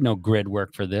walk. I had no grid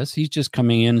work for this. He's just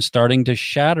coming in and starting to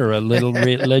shatter a little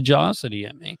religiosity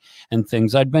at me and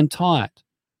things I'd been taught,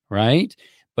 right?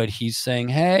 But he's saying,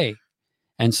 hey.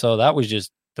 And so that was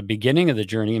just the beginning of the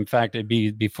journey. In fact, it'd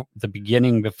be before the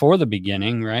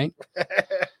beginning, right?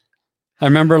 I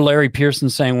remember Larry Pearson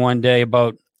saying one day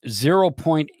about 0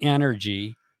 point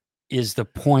energy is the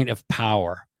point of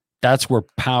power. That's where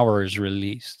power is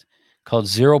released, called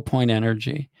 0 point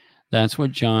energy. That's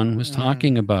what John was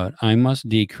talking about. I must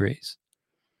decrease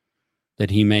that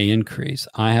he may increase.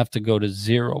 I have to go to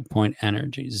 0 point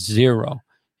energy, zero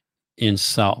in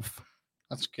self.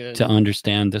 That's good. To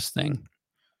understand this thing.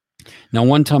 Now,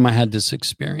 one time I had this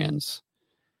experience.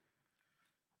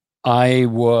 I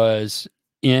was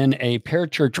in a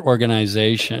parachurch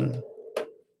organization.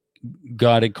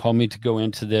 God had called me to go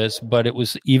into this, but it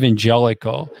was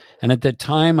evangelical. And at the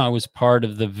time, I was part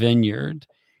of the Vineyard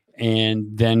and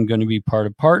then going to be part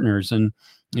of Partners and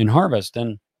in Harvest.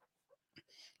 And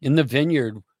in the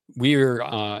Vineyard, we were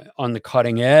on the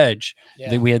cutting edge.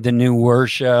 Yeah. We had the new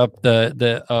worship,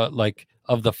 the like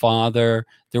of the Father.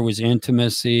 There was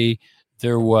intimacy.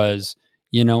 There was,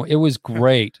 it was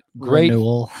great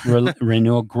Renewal.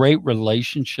 renewal, great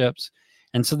relationships.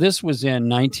 And so this was in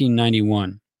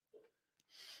 1991.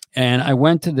 And I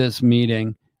went to this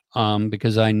meeting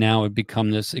because I now had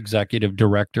become this executive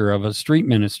director of a street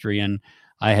ministry. And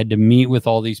I had to meet with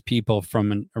all these people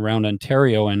from around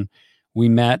Ontario. And we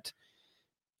met.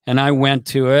 And I went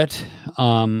to it.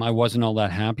 I wasn't all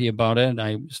that happy about it.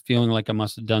 I was feeling like I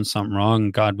must have done something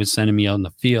wrong. God was sending me out in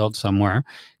the field somewhere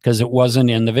because it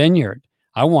wasn't in the Vineyard.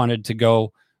 I wanted to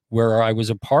go where I was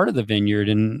a part of the Vineyard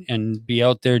and be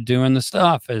out there doing the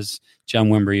stuff, as John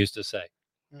Wimber used to say.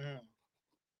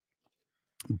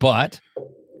 But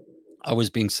I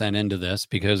was being sent into this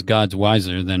because God's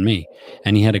wiser than me,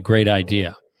 and he had a great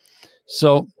idea.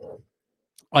 So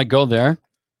I go there.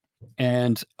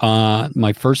 And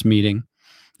my first meeting,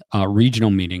 regional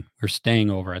meeting, we're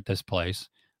staying over at this place.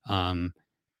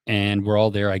 And we're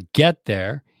all there. I get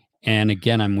there. And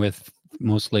again, I'm with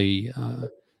mostly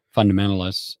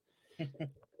fundamentalists,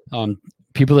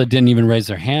 people that didn't even raise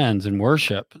their hands in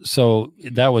worship. So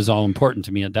that was all important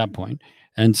to me at that point.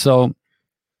 And so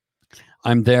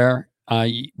I'm there.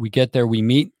 We get there. We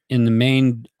meet in the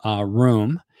main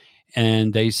room.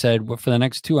 And they said, well, for the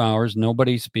next 2 hours,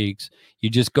 nobody speaks. You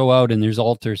just go out and there's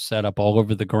altars set up all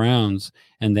over the grounds.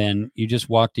 And then you just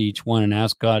walk to each one and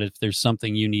ask God if there's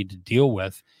something you need to deal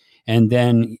with. And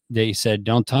then they said,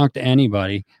 don't talk to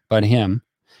anybody but him.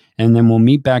 And then we'll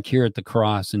meet back here at the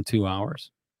cross in 2 hours.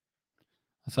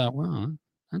 I thought, well,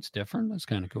 that's different. That's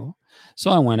kind of cool.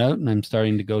 So I went out and I'm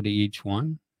starting to go to each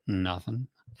one. Nothing.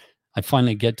 I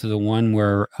finally get to the one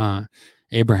where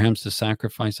Abraham's to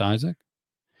sacrifice Isaac.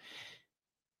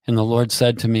 And the Lord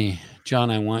said to me, John,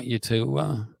 I want you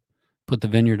to put the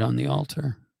vineyard on the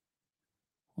altar.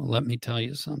 Well, let me tell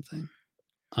you something.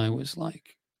 I was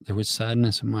like, there was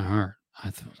sadness in my heart.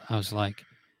 I was like,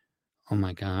 oh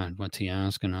my God, what's he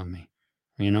asking of me?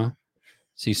 Is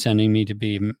he sending me to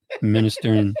be a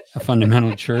minister in a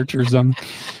fundamental church or something?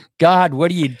 God,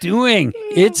 what are you doing?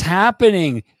 It's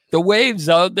happening. The wave's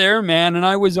out there, man. And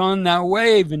I was on that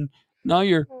wave. And now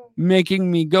you're making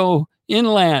me go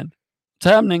inland.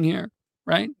 What's happening here?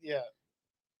 Right? Yeah.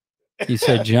 He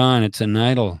said, John, it's an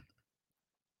idol.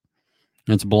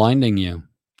 It's blinding you.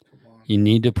 You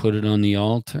need to put it on the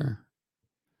altar.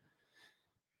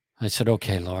 I said,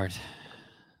 okay, Lord.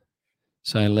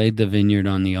 So I laid the vineyard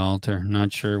on the altar.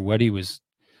 Not sure what he was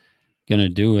going to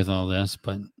do with all this,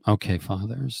 but okay,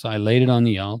 Father. So I laid it on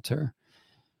the altar.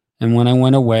 And when I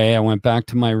went away, I went back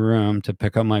to my room to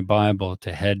pick up my Bible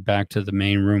to head back to the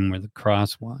main room where the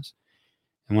cross was.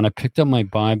 And when I picked up my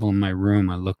Bible in my room,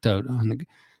 I looked out on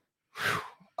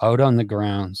the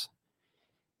grounds.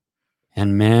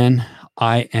 And man,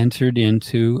 I entered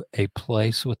into a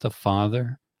place with the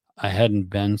Father I hadn't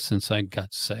been since I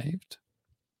got saved.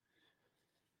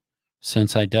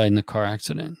 Since I died in the car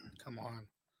accident. Come on.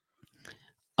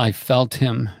 I felt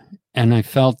him, and I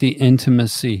felt the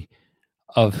intimacy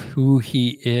of who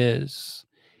he is.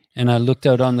 And I looked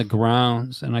out on the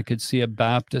grounds and I could see a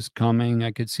Baptist coming.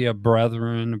 I could see a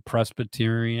Brethren, a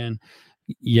Presbyterian,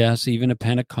 yes, even a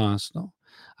Pentecostal.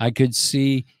 I could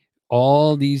see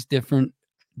all these different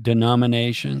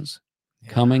denominations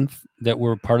coming that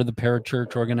were part of the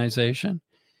parachurch organization.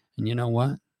 And you know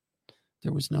what?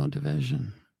 There was no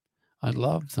division. I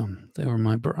loved them. They were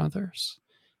my brothers.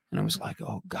 And I was like,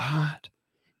 oh God,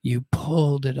 you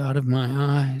pulled it out of my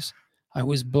eyes. I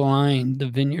was blind. The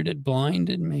vineyard had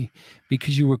blinded me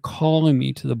because you were calling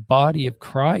me to the body of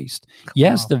Christ.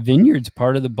 Yes, the vineyard's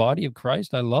part of the body of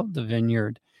Christ. I love the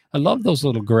vineyard. I love those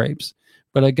little grapes.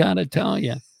 But I got to tell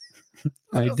you,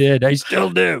 I did. I still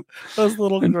do. Those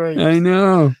little grapes. I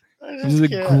know. It was a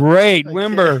great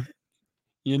Wimber,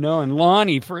 and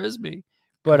Lonnie Frisbee.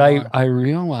 But I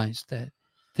realized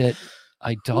that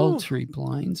idolatry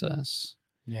blinds us.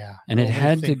 Yeah. And it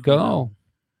had to go.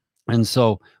 And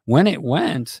so when it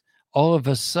went, all of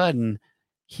a sudden,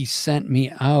 he sent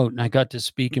me out, and I got to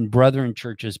speak in Brethren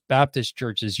churches, Baptist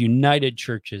churches, United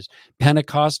churches,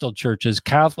 Pentecostal churches,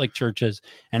 Catholic churches,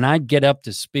 and I'd get up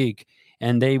to speak,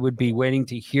 and they would be waiting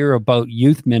to hear about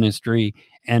youth ministry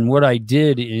and what I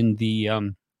did in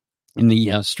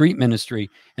the street ministry.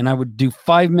 And I would do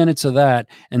 5 minutes of that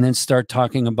and then start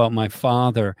talking about my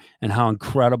father and how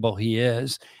incredible he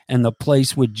is. And the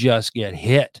place would just get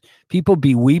hit. People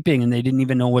be weeping and they didn't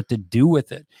even know what to do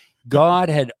with it. God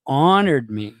had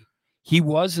honored me. He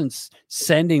wasn't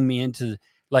sending me into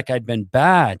like I'd been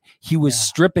bad. He was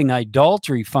stripping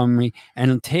idolatry from me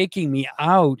and taking me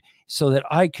out so that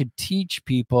I could teach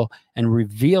people and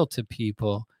reveal to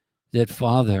people that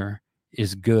Father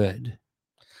is good.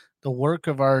 The work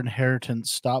of our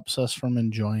inheritance stops us from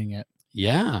enjoying it.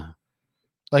 Yeah.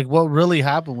 Like what really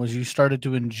happened was you started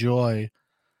to enjoy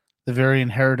the very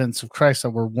inheritance of Christ that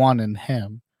we're one in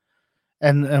him.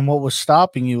 And what was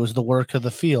stopping you was the work of the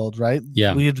field, right?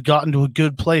 Yeah. We had gotten to a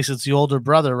good place. It's the older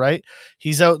brother, right?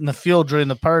 He's out in the field during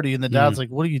the party, and the dad's like,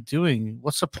 "What are you doing?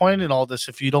 What's the point in all this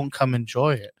if you don't come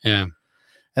enjoy it?" Yeah.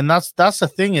 And that's the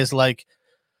thing is like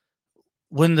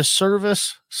when the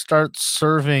service starts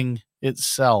serving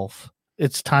itself,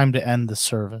 it's time to end the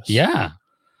service. Yeah.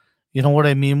 You know what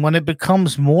I mean? When it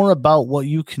becomes more about what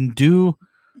you can do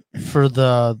for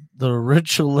the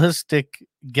ritualistic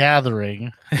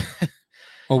gathering.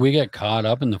 Well, we get caught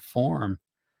up in the form,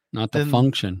 not the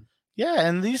function. Yeah,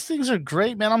 and these things are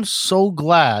great, man. I'm so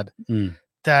glad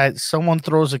that someone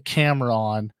throws a camera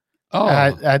on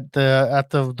at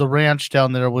the ranch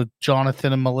down there with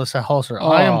Jonathan and Melissa Hauser.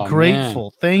 I am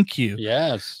grateful. Man. Thank you.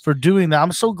 Yes. For doing that.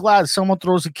 I'm so glad someone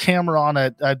throws a camera on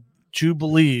at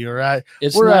Jubilee or at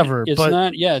wherever.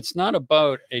 It's not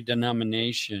about a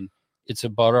denomination. It's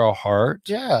about our heart.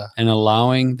 Yeah. And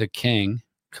allowing the King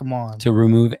to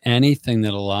remove anything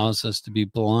that allows us to be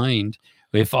blind.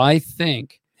 If I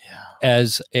think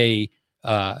as a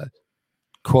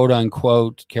quote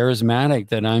unquote charismatic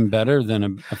that I'm better than a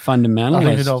fundamentalist, I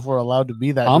don't even know if we're allowed to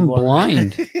be that. I'm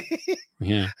blind.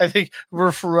 Yeah, I think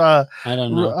we're for I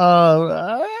don't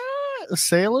know.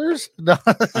 Sailors. No.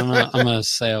 I'm a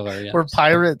sailor. Yes. We're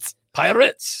pirates.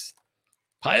 Pirates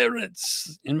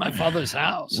in my father's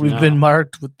house. We've been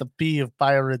marked with the P of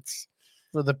pirates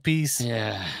for the peace.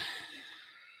 Yeah.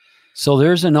 So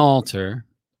there's an altar.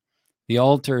 The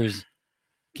altars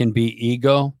can be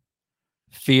ego,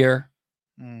 fear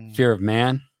of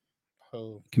man.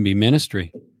 It can be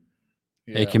ministry.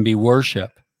 Yeah. It can be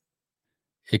worship.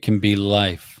 It can be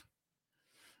life.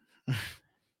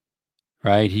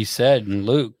 Right? He said in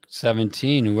Luke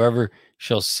 17, whoever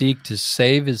shall seek to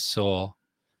save his soul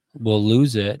will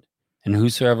lose it, and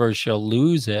whosoever shall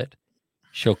lose it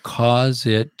shall cause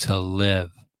it to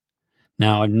live.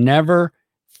 Now, I've never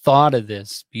thought of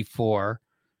this before,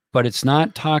 but it's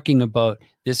not talking about,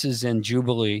 this is in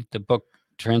Jubilee, the book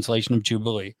translation of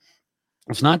Jubilee.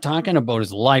 It's not talking about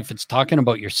his life. It's talking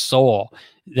about your soul.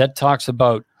 That talks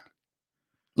about,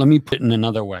 let me put it in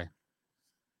another way.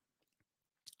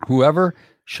 Whoever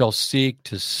shall seek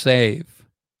to save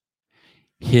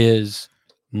his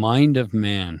mind of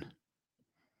man,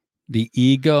 the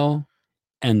ego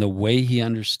and the way he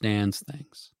understands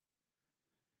things,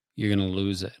 you're going to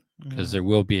lose it because there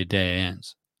will be a day it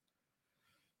ends.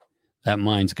 That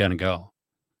mind's going to go,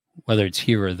 whether it's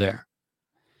here or there.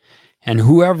 And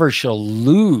whoever shall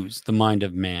lose the mind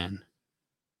of man,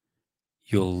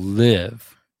 you'll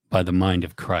live by the mind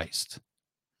of Christ.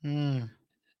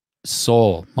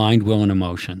 Soul, mind, will, and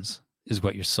emotions is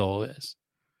what your soul is.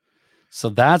 So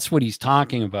that's what he's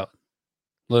talking about.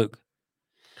 Luke.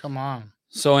 Come on.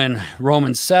 So in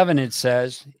Romans 7, it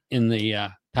says in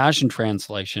the Passion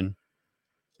Translation,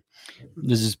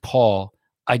 this is Paul,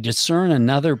 I discern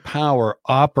another power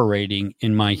operating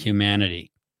in my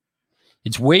humanity.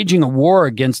 It's waging a war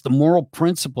against the moral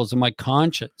principles of my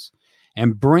conscience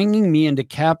and bringing me into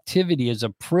captivity as a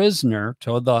prisoner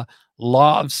to the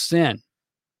law of sin.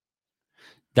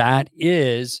 That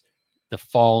is the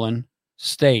fallen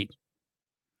state,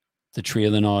 the tree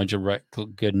of the knowledge of right,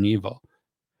 good and evil.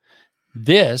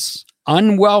 This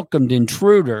unwelcomed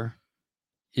intruder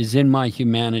is in my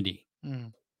humanity.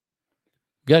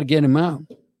 Got to get him out.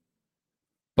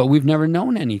 But we've never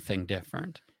known anything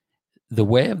different. The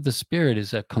way of the Spirit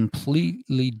is a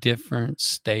completely different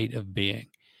state of being.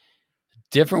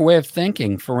 Different way of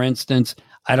thinking. For instance,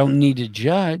 I don't need to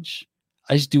judge.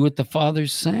 I just do what the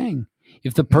Father's saying.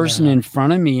 If the person in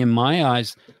front of me, in my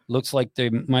eyes, looks like they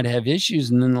might have issues,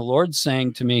 and then the Lord's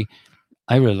saying to me,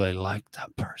 I really like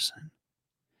that person.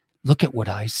 Look at what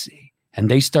I see. And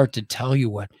they start to tell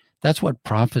you that's what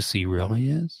prophecy really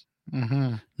is.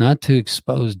 Mm-hmm. not to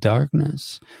expose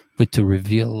darkness, but to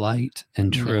reveal light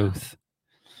and truth.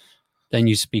 Then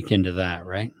you speak into that,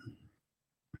 right?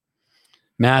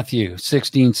 Matthew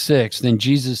 16:6. Then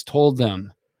Jesus told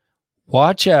them,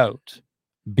 watch out,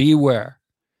 beware.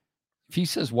 If he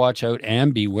says watch out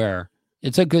and beware,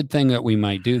 it's a good thing that we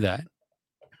might do that.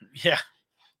 Yeah.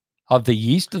 Of the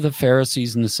yeast of the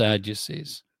Pharisees and the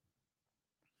Sadducees.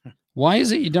 Why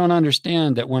is it you don't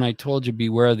understand that when I told you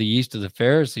beware of the yeast of the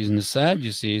Pharisees and the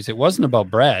Sadducees, it wasn't about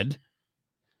bread?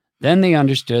 Then they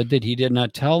understood that he did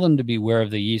not tell them to beware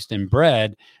of the yeast and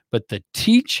bread, but the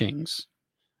teachings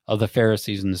of the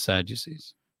Pharisees and the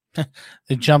Sadducees.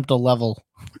 They jumped a level.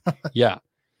 Yeah.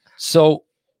 So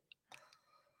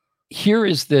here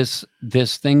is this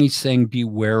thing he's saying,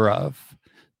 beware of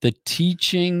the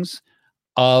teachings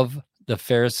of the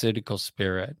Pharisaical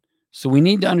spirit. So we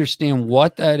need to understand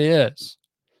what that is.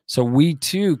 So we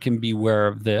too can beware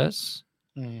of this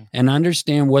and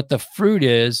understand what the fruit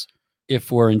is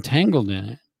if we're entangled in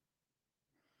it.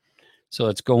 So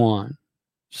let's go on.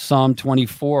 Psalm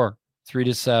 24,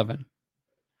 3-7.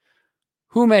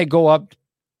 Who may go up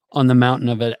on the mountain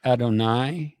of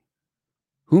Adonai?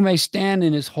 Who may stand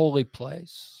in his holy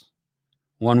place?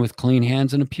 One with clean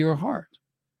hands and a pure heart,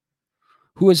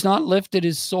 who has not lifted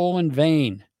his soul in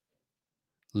vain,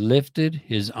 lifted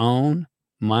his own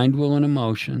mind, will, and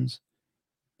emotions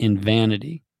in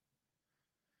vanity,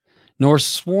 nor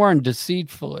sworn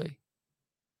deceitfully.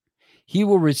 He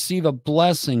will receive a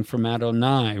blessing from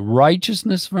Adonai.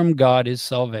 Righteousness from God is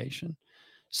salvation.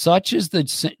 Such is the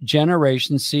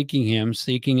generation seeking him,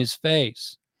 seeking his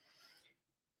face.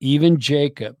 Even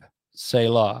Jacob,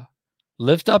 Selah.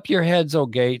 Lift up your heads, O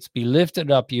gates. Be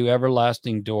lifted up, you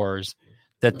everlasting doors,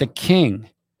 that the King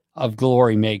of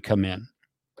glory may come in.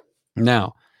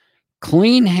 Now,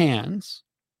 clean hands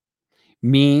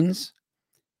means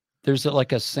there's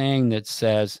like a saying that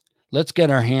says, let's get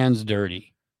our hands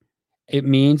dirty. It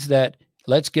means that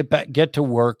let's get to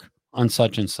work on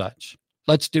such and such.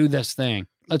 Let's do this thing.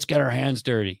 Let's get our hands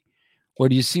dirty. Well,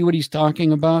 do you see what he's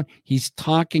talking about? He's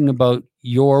talking about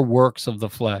your works of the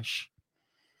flesh.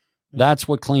 That's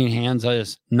what clean hands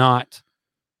is, not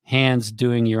hands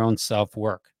doing your own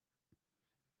self-work.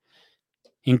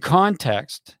 In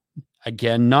context,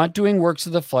 again, not doing works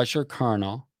of the flesh or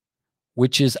carnal,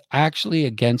 which is actually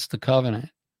against the covenant.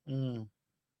 And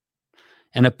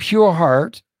a pure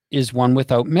heart is one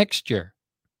without mixture.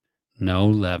 No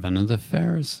leaven of the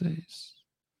Pharisees.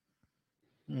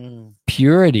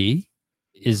 Purity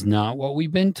is not what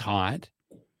we've been taught.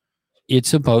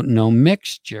 It's about no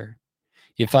mixture.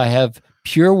 If I have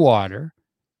pure water,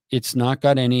 it's not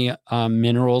got any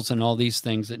minerals and all these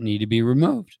things that need to be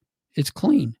removed. It's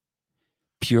clean.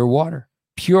 Pure water.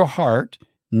 Pure heart,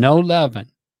 no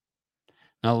leaven.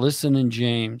 Now listen in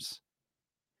James,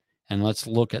 and let's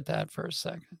look at that for a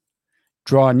second.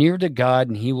 Draw near to God,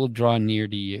 and he will draw near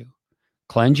to you.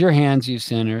 Cleanse your hands, you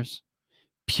sinners.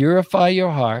 Purify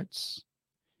your hearts,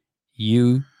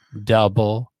 you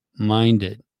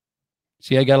double-minded.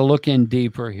 See, I got to look in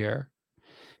deeper here.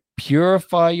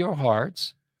 Purify your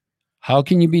hearts. How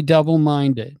can you be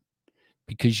double-minded?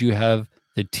 Because you have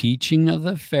the teaching of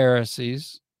the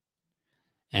Pharisees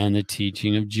and the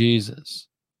teaching of Jesus.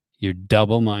 You're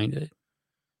double-minded.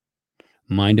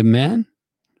 Mind of man,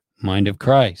 mind of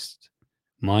Christ.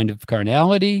 Mind of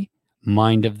carnality,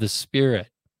 mind of the Spirit.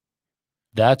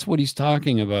 That's what he's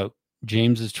talking about.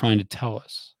 James is trying to tell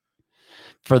us.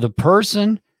 For the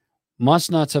person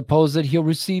must not suppose that he'll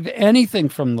receive anything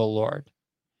from the Lord.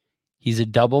 He's a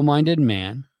double-minded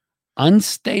man,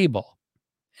 unstable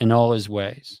in all his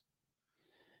ways.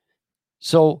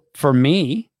 So for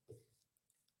me,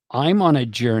 I'm on a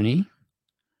journey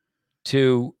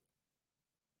to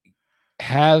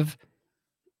have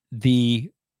the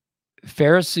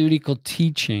Pharisaical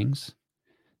teachings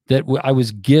that I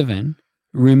was given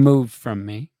removed from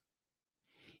me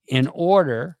in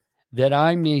order that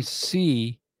I may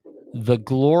see the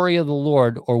glory of the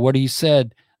Lord, or what he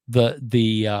said,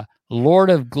 the Lord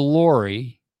of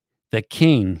glory, the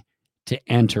King, to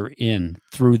enter in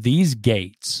through these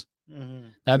gates.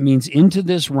 That means into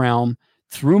this realm,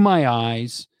 through my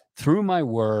eyes, through my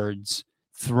words,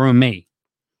 through me,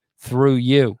 through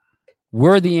you.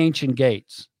 We're the ancient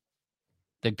gates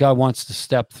that God wants to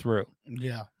step through.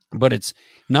 Yeah. But it's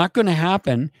not going to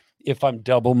happen if I'm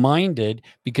double-minded,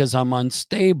 because I'm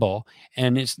unstable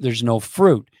and there's no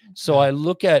fruit. So I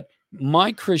look at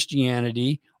my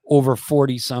Christianity over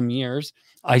 40 some years.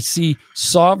 I see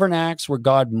sovereign acts where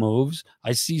God moves.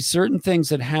 I see certain things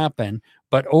that happen,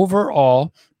 but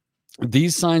overall,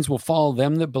 these signs will follow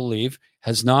them that believe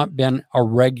has not been a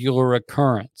regular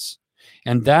occurrence.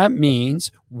 And that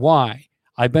means why.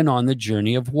 I've been on the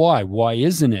journey of why. Why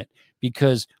isn't it?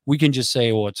 Because we can just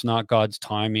say, well, it's not God's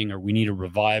timing, or we need a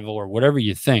revival, or whatever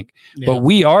you think. Yeah. But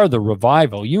we are the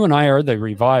revival. You and I are the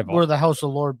revival. We're the house the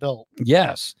Lord built.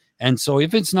 Yes. And so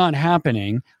if it's not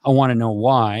happening, I want to know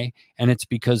why. And it's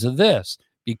because of this.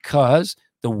 Because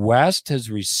the West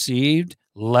has received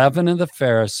leaven of the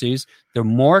Pharisees. They're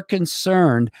more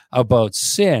concerned about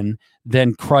sin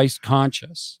than Christ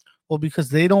conscious. Well, because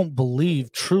they don't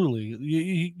believe truly.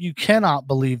 You cannot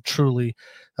believe truly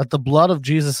that the blood of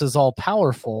Jesus is all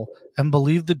powerful and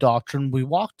believe the doctrine we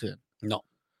walked in. No.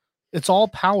 It's all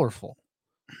powerful.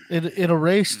 It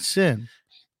erased sin.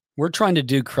 We're trying to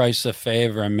do Christ a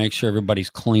favor and make sure everybody's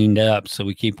cleaned up, so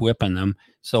we keep whipping them.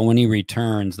 So when he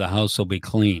returns, the house will be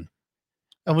clean.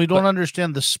 And we don't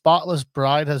understand the spotless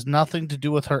bride has nothing to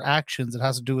do with her actions. It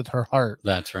has to do with her heart.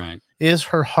 That's right. Is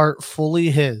her heart fully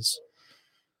his?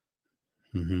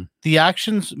 Mm-hmm. The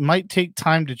actions might take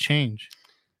time to change.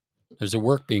 There's a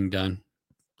work being done.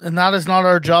 And that is not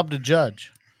our job to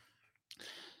judge.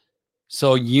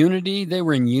 So unity, they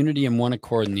were in unity and one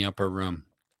accord in the upper room.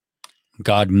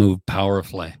 God moved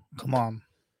powerfully. Come on.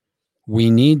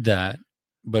 We need that,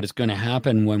 but it's going to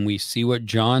happen when we see what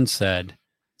John said.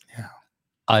 Yeah.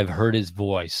 I've heard his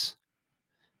voice.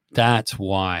 That's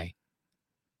why.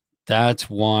 That's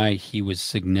why he was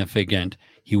significant.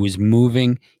 He was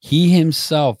moving. He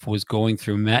himself was going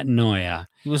through metanoia.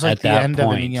 He was like at the that end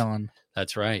point. of an eon.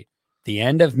 That's right. The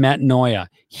end of metanoia.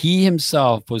 He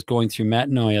himself was going through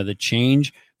metanoia, the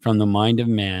change from the mind of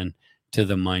man to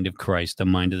the mind of Christ, the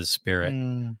mind of the Spirit,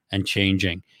 and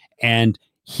changing. And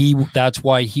that's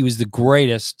why he was the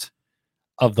greatest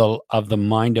of the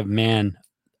mind of man,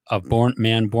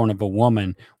 man born of a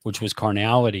woman, which was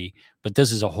carnality. But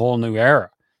this is a whole new era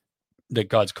that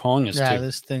God's calling us to. Yeah,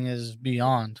 this thing is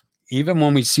beyond. Even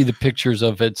when we see the pictures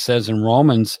of it says in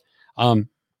Romans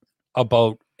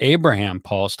about Abraham,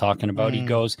 Paul's talking about, he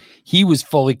goes, he was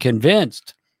fully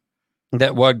convinced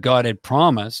that what God had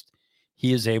promised,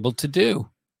 he is able to do.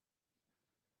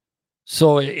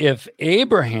 So if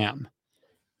Abraham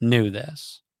knew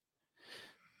this,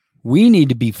 we need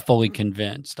to be fully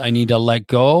convinced. I need to let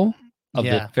go of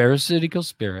the Pharisaical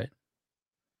spirit,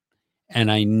 and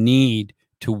I need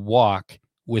to walk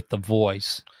with the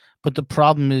voice. But the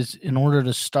problem is, in order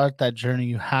to start that journey,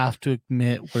 you have to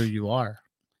admit where you are.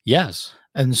 Yes.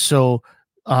 And so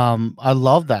I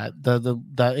love that.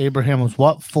 That Abraham was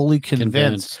what? Fully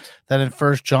convinced. That in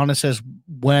First John it says,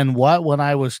 when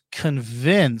I was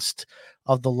convinced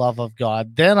of the love of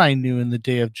God, then I knew in the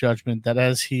day of judgment that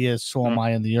as he is, so am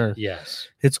I in the earth. Yes.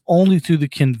 It's only through the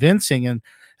convincing. And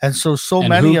so and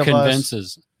many who of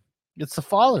convinces? Us. It's the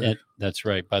Father. That's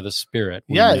right. By the Spirit.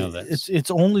 We know this. It's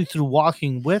only through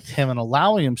walking with him and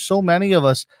allowing him. So many of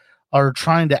us are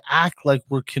trying to act like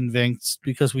we're convinced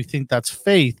because we think that's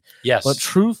faith. Yes. But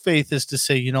true faith is to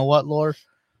say, you know what, Lord,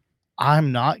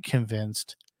 I'm not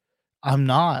convinced. I'm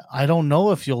not. I don't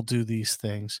know if you'll do these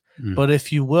things, but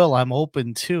if you will, I'm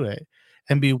open to it,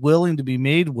 and be willing to be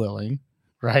made willing.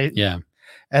 Right. Yeah.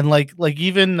 And like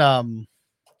even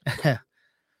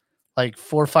like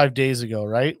 4 or 5 days ago.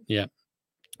 Right. Yeah.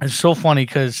 It's so funny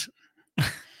because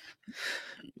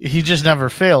he just never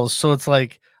fails. So it's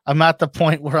like, I'm at the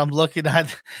point where I'm looking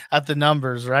at the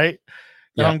numbers, right?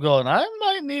 And I'm going, I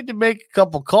might need to make a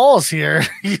couple calls here,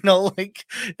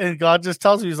 and God just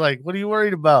tells me, he's like, what are you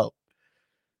worried about?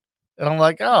 And I'm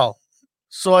like, oh.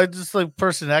 So I just, like,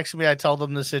 person next to me, I tell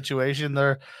them the situation.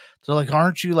 They're like,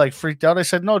 aren't you, like, freaked out? I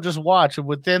said, no, just watch. And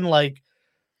within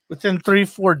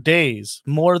 3-4 days,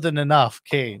 more than enough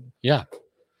came. Yeah.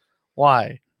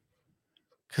 Why?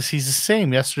 Because he's the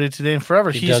same yesterday, today, and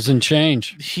forever. He doesn't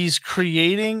change. He's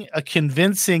creating a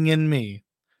convincing in me.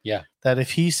 Yeah. That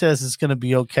if he says it's going to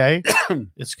be okay,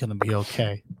 it's going to be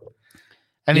okay.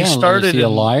 And he started. Is he a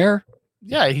liar?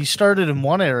 Yeah, he started in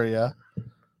one area,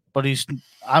 but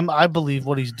I believe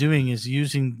what he's doing is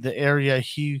using the area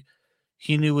he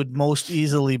knew would most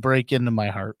easily break into my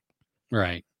heart.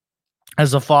 Right.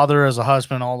 As a father, as a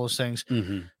husband, all those things.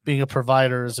 Mm-hmm. Being a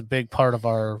provider is a big part of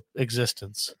our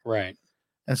existence. Right.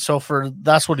 And so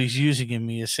that's what he's using in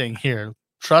me, is saying, here,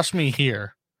 trust me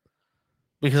here.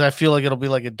 Because I feel like it'll be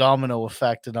like a domino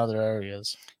effect in other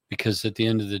areas. Because at the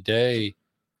end of the day,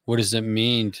 what does it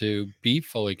mean to be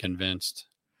fully convinced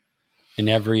in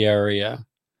every area?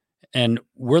 And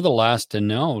we're the last to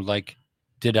know. Like,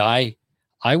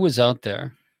 I was out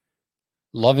there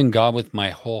loving God with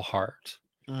my whole heart,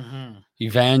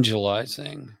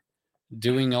 evangelizing,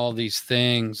 doing all these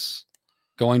things,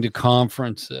 going to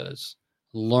conferences,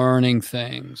 learning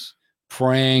things,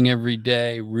 praying every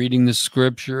day, reading the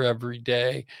scripture every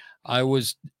day. I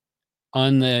was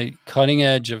on the cutting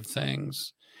edge of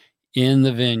things in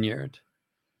the vineyard,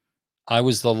 I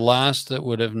was the last that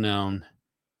would have known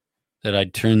that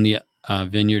I'd turned the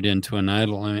vineyard into an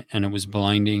idol, and it was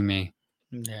blinding me.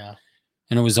 Yeah.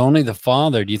 And it was only the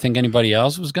Father. Do you think anybody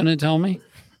else was going to tell me?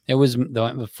 It was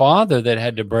the Father that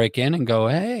had to break in and go,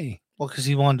 hey. Well, because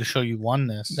he wanted to show you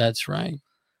oneness. That's right.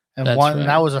 And That's one right.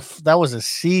 that was a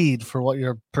seed for what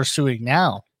you're pursuing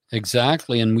now.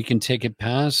 Exactly. And we can take it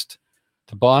past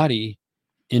the body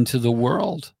into the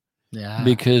world. Yeah.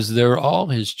 Because they're all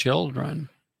his children.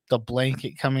 The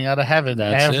blanket coming out of heaven.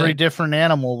 That's Every it. different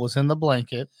animal was in the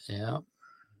blanket. Yeah.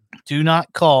 Do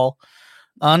not call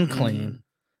unclean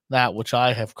that which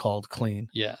I have called clean.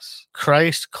 Yes.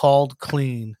 Christ called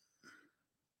clean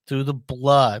through the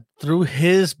blood, through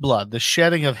his blood, the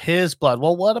shedding of his blood.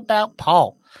 Well, what about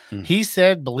Paul? He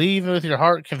said, believe with your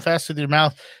heart, confess with your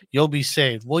mouth, you'll be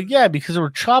saved. Well, yeah, because they were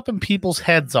chopping people's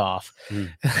heads off.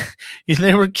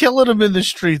 They were killing them in the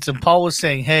streets. And Paul was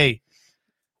saying, hey,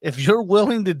 if you're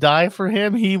willing to die for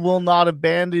him, he will not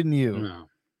abandon you. No.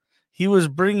 He was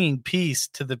bringing peace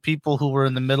to the people who were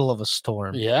in the middle of a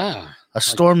storm. Yeah. A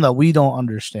storm that we don't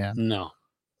understand. No.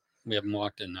 We haven't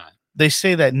walked in that. They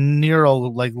say that Nero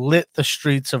lit the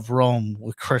streets of Rome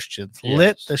with Christians. Yes.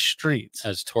 Lit the streets.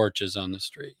 As torches on the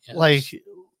street. Yes. Like,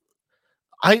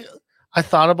 I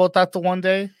thought about that the one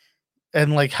day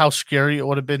and like how scary it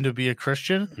would have been to be a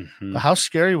Christian. But how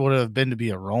scary would it have been to be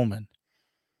a Roman?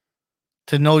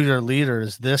 To know your leader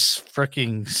is this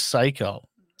freaking psycho.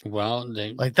 Well,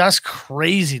 that's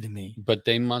crazy to me. But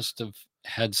they must have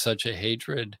had such a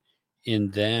hatred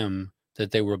in them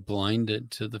that they were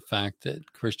blinded to the fact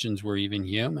that Christians were even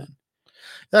human.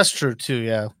 That's true too,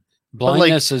 yeah.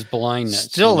 Blindness is blindness.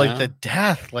 Still, the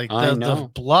death, the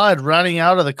blood running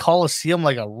out of the Colosseum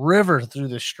like a river through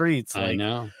the streets. I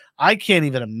know. I can't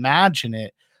even imagine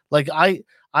it. Like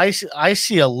I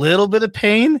see a little bit of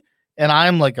pain and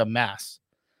I'm like a mess.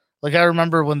 Like I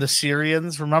remember when the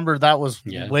Syrians, that was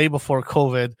way before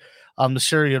COVID. The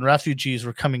Syrian refugees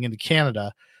were coming into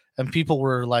Canada and people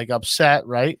were like upset,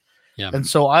 right? Yeah. And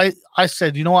so I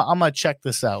said, you know what? I'm going to check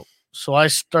this out. So I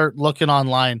start looking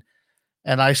online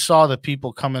and I saw the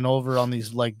people coming over on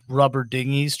these like rubber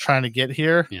dinghies trying to get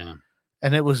here. Yeah.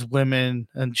 And it was women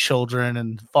and children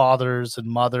and fathers and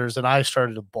mothers. And I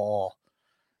started to bawl.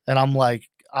 And I'm like,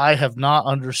 I have not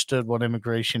understood what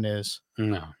immigration is.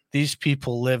 No. These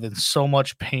people live in so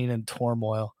much pain and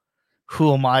turmoil.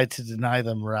 Who am I to deny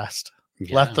them rest?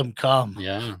 Yeah. Let them come.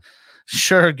 Yeah.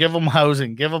 Sure, give them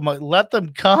housing, let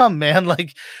them come, man.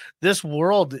 Like this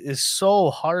world is so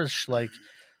harsh. Like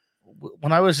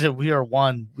when I was at We Are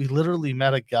One, we literally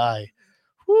met a guy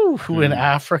who in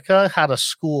Africa had a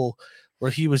school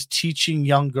where he was teaching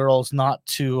young girls not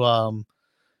to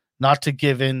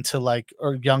give in to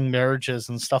or young marriages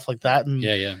and stuff like that.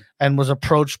 And and was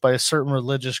approached by a certain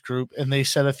religious group, and they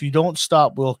said, if you don't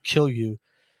stop, we'll kill you.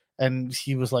 And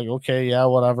he was like, okay, yeah,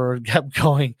 whatever, and kept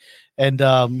going.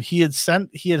 And he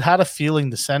had a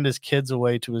feeling to send his kids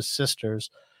away to his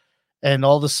sisters. And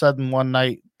all of a sudden one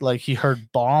night, he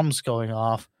heard bombs going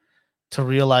off to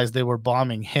realize they were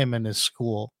bombing him in his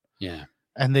school. Yeah.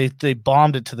 And they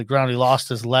bombed it to the ground. He lost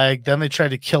his leg. Then they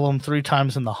tried to kill him 3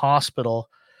 times in the hospital.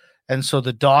 And so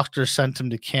the doctor sent him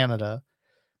to Canada.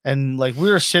 And we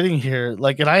were sitting here,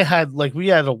 and I had we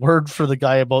had a word for the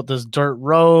guy about this dirt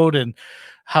road and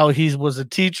how he was a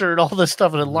teacher and all this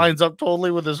stuff, and it lines up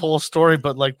totally with his whole story.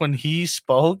 But when he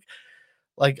spoke,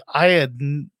 I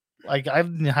didn't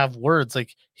have words.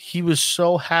 He was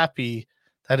so happy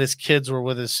that his kids were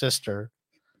with his sister.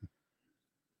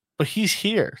 But he's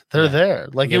here. They're there.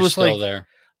 They're it was still there.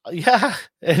 Yeah.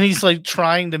 And he's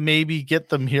trying to maybe get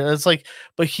them here. It's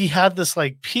but he had this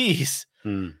peace.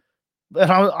 And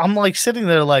I'm sitting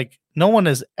there no one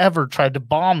has ever tried to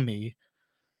bomb me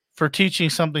for teaching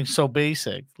something so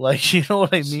basic. You know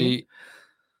what I mean? See,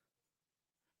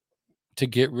 to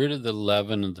get rid of the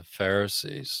leaven of the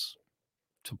Pharisees,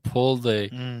 to pull the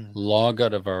log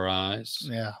out of our eyes.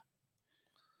 Yeah.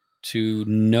 To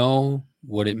know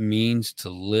what it means to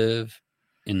live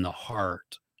in the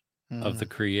heart of the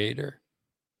Creator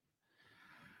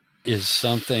is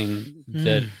something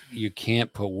that you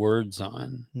can't put words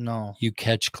on. No. You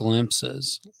catch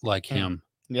glimpses like him.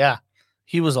 Yeah.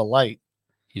 He was a light.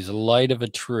 He's a light of a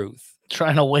truth.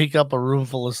 Trying to wake up a room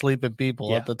full of sleeping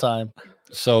people at the time.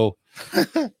 So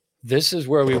this is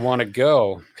where we want to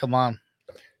go. Come on.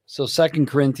 So 2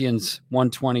 Corinthians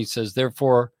 1:20 says,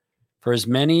 therefore, for as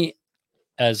many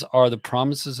as are the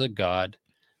promises of God,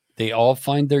 they all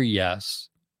find their yes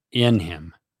in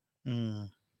him.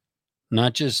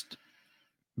 Not just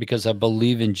because I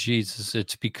believe in Jesus.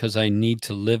 It's because I need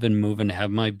to live and move and have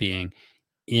my being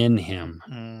in him.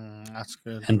 That's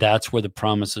good. And that's where the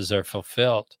promises are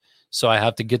fulfilled. So I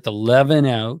have to get the leaven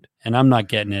out, and I'm not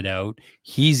getting it out.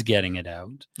 He's getting it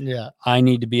out. Yeah. I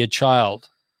need to be a child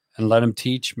and let him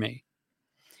teach me.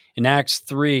 In Acts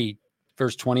 3,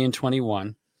 verse 20 and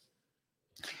 21,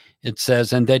 it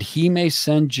says, and that he may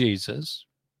send Jesus,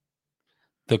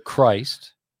 the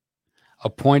Christ,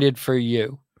 appointed for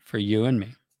you and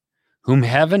me, whom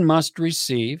heaven must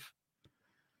receive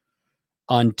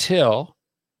until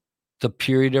the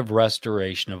period of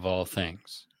restoration of all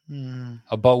things,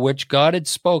 about which God had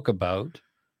spoke about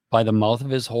by the mouth of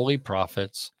his holy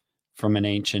prophets from an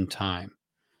ancient time.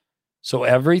 So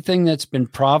everything that's been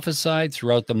prophesied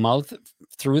through the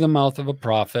mouth of a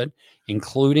prophet,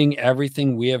 including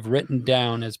everything we have written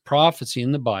down as prophecy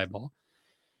in the Bible,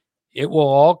 it will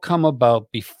all come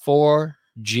about before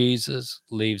Jesus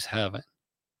leaves heaven,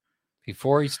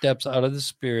 before he steps out of the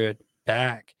spirit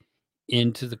back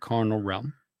into the carnal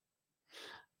realm,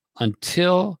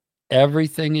 until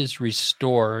everything is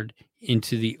restored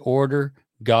into the order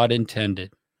God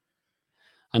intended.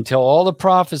 Until all the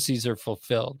prophecies are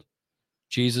fulfilled,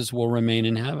 Jesus will remain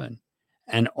in heaven.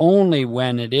 And only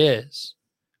when it is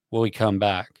will he come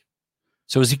back.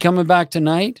 So is he coming back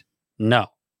tonight? No.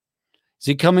 Is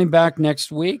he coming back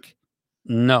next week?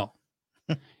 No.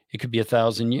 It could be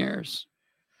 1,000 years.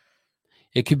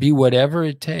 It could be whatever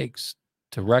it takes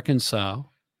to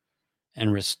reconcile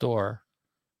and restore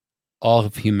all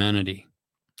of humanity.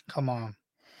 Come on.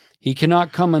 He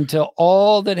cannot come until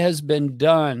all that has been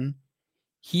done.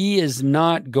 He is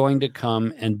not going to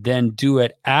come and then do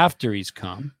it after he's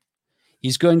come.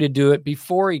 He's going to do it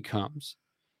before he comes.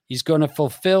 He's going to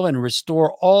fulfill and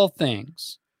restore all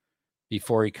things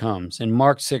before he comes. In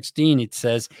Mark 16, it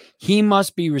says, he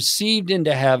must be received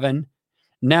into heaven.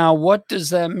 Now, what does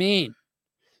that mean?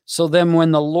 So then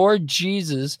when the Lord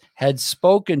Jesus had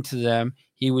spoken to them,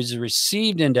 he was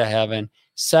received into heaven,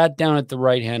 sat down at the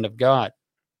right hand of God.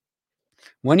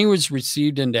 When he was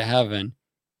received into heaven,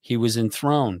 he was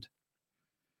enthroned.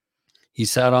 He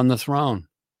sat on the throne.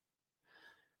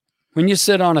 When you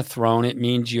sit on a throne, it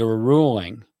means you're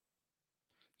ruling.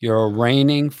 You're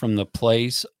reigning from the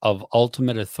place of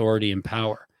ultimate authority and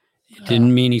power. It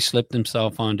didn't mean he slipped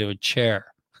himself onto a chair,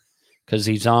 because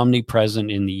he's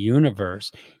omnipresent in the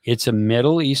universe. It's a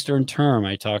Middle Eastern term.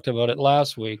 I talked about it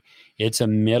last week. They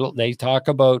talk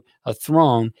about a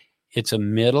throne. It's a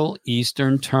Middle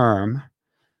Eastern term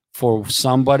for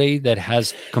somebody that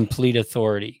has complete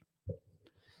authority.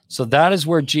 So that is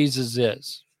where Jesus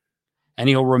is. And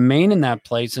he'll remain in that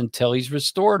place until he's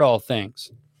restored all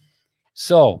things.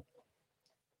 So,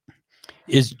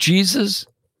 is Jesus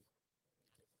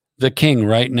the king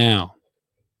right now?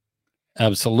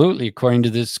 Absolutely. According to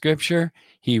this scripture,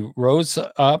 he rose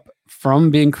up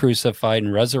from being crucified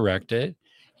and resurrected.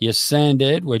 He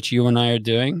ascended, which you and I are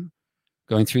doing,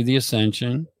 going through the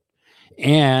ascension.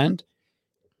 And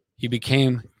he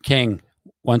became king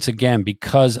once again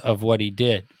because of what he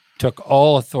did. Took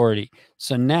all authority.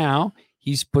 So now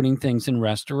he's putting things in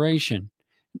restoration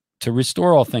to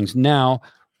restore all things. Now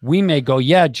we may go,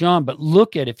 yeah, John, but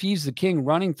look at, if he's the king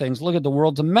running things, look at the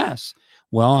world's a mess.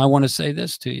 Well, I want to say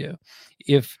this to you.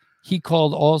 If he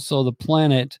called also the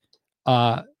planet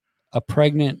a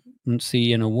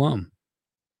pregnancy in a womb.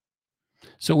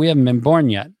 So we haven't been born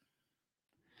yet.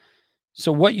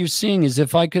 So what you're seeing is,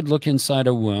 if I could look inside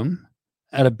a womb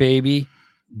at a baby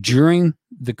during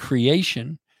the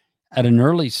creation at an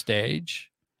early stage,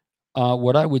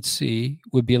 what I would see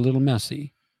would be a little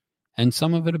messy and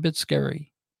some of it a bit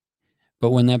scary.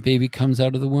 But when that baby comes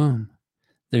out of the womb,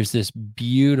 there's this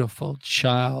beautiful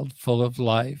child full of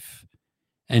life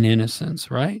and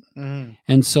innocence, right?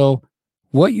 And so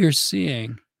what you're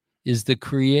seeing is the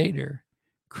Creator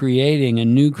creating a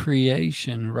new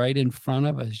creation right in front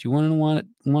of us. You want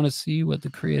to see what the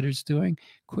Creator's doing?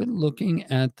 Quit looking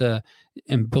at the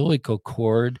umbilical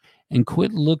cord and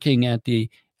quit looking at the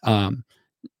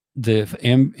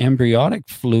embryonic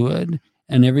fluid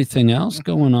and everything else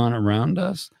going on around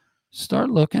us. Start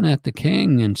looking at the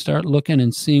King and start looking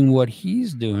and seeing what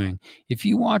he's doing. If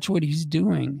you watch what he's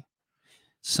doing,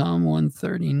 Psalm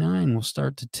 139 will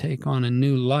start to take on a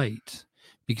new light,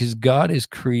 because God is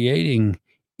creating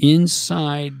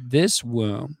inside this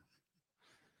womb,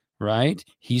 right?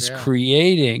 He's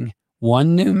creating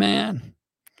one new man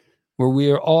where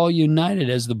we are all united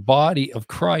as the body of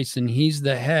Christ, and he's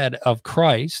the head of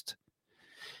Christ.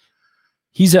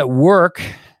 He's at work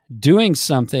doing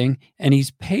something, and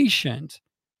he's patient.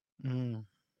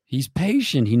 He's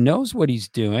patient. He knows what he's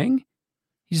doing.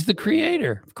 He's the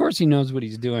Creator. Of course he knows what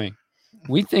he's doing.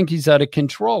 We think he's out of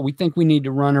control. We think we need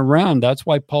to run around. That's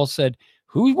why Paul said,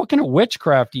 what kind of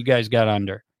witchcraft you guys got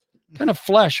under? What kind of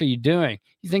flesh are you doing?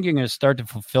 You think you're going to start to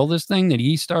fulfill this thing that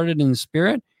he started in the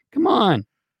spirit? Come on.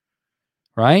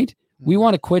 Right? We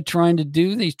want to quit trying to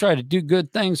do these, try to do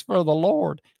good things for the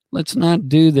Lord. Let's not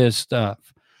do this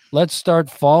stuff. Let's start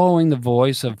following the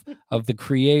voice of the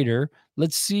Creator.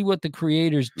 Let's see what the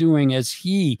Creator's doing as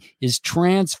he is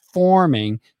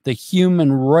transforming the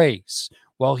human race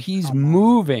while he's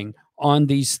moving on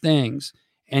these things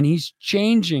and he's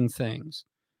changing things.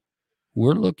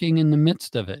 We're looking in the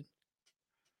midst of it.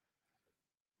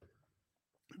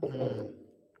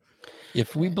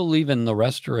 If we believe in the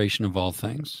restoration of all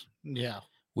things,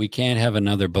 we can't have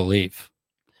another belief.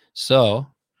 So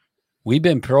we've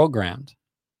been programmed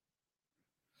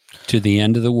to the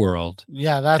end of the world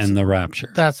and the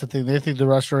rapture. That's the thing. They think the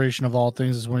restoration of all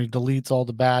things is when he deletes all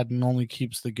the bad and only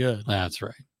keeps the good. That's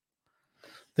right.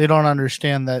 They don't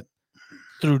understand that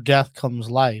through death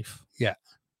comes life. Yeah.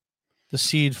 The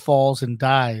seed falls and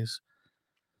dies,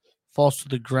 falls to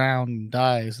the ground and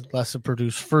dies unless it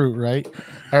produces fruit, right?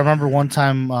 I remember one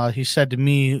time he said to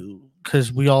me,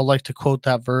 because we all like to quote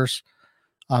that verse,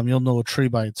 you'll know a tree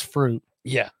by its fruit.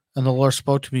 Yeah. And the Lord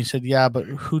spoke to me and said, yeah, but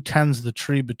who tends the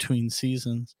tree between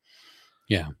seasons?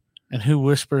 Yeah. And who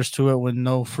whispers to it when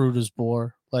no fruit is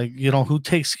bore? Like, who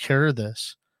takes care of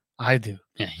this? I do.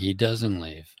 Yeah, he doesn't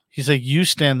leave. He's like, you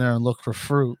stand there and look for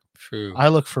fruit. True. I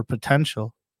look for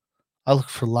potential. I look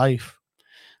for life.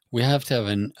 We have to have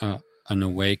an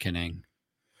awakening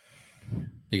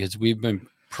because we've been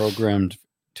programmed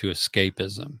to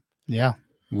escapism. Yeah.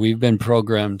 We've been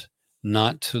programmed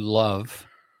not to love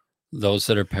those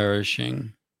that are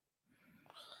perishing,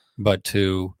 but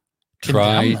to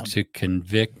try to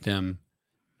convict them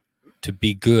to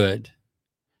be good.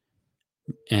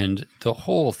 And the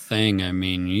whole thing, I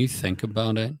mean, you think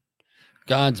about it,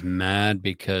 God's mad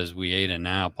because we ate an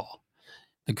apple.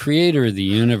 The creator of the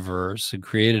universe, who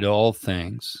created all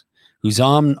things, who's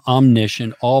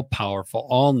omniscient, all-powerful,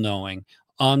 all-knowing,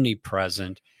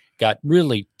 omnipresent, got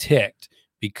really ticked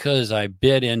because I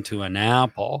bit into an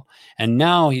apple, and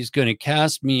now he's going to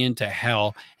cast me into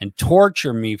hell and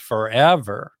torture me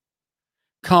forever.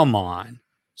 Come on.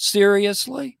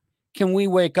 Seriously? Can we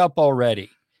wake up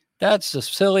already? That's the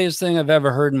silliest thing I've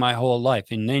ever heard in my whole life.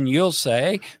 And then you'll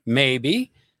say,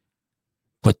 maybe,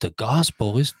 but the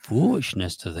gospel is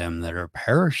foolishness to them that are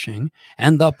perishing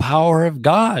and the power of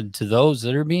God to those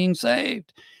that are being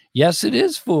saved. Yes, it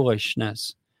is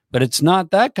foolishness, but it's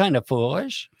not that kind of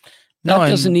foolish. That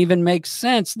doesn't even make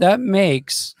sense. That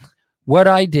makes what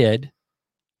I did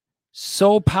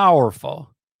so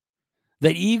powerful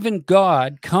that even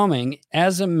God coming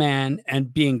as a man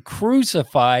and being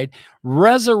crucified,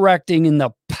 resurrecting in the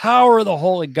power of the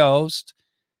Holy Ghost,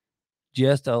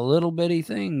 just a little bitty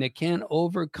thing that can't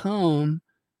overcome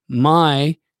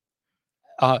my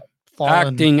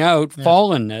acting out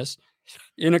fallenness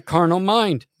in a carnal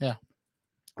mind. Yeah.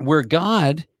 Where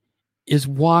God is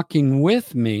walking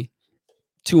with me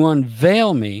to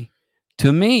unveil me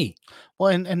to me. Well,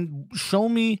 and show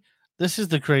me, this is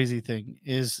the crazy thing,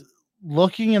 is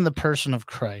looking in the person of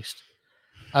Christ.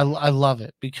 I love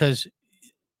it because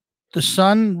the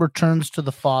son returns to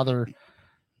the father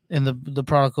in the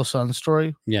prodigal son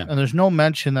story. Yeah. And there's no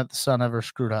mention that the son ever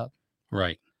screwed up.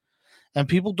 Right. And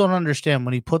people don't understand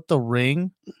when he put the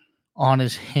ring on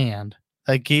his hand,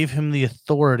 that gave him the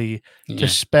authority to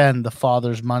spend the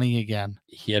father's money again.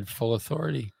 He had full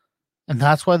authority. And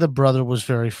that's why the brother was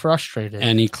very frustrated.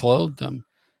 And he clothed them.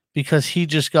 Because he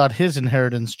just got his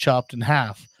inheritance chopped in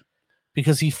half.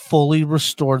 Because he fully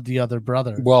restored the other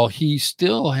brother. Well,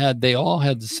 they all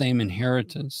had the same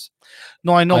inheritance.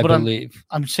 No, I know, I but believe.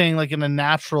 I'm saying like in a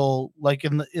natural, like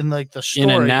in like the story. In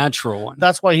a natural one.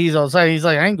 That's why he's outside. He's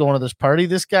like, I ain't going to this party.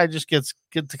 This guy just get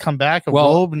to come back a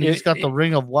robe, and he's got the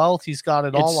ring of wealth. He's got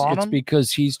it all on him. It's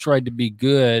because he's tried to be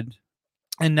good.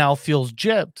 And now feels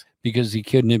gypped. Because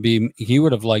he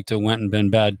would have liked to have went and been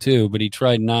bad too, but he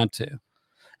tried not to.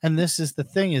 And this is the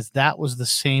thing, is that was the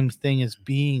same thing as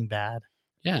being bad.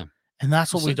 Yeah. And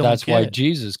that's what we don't That's get. why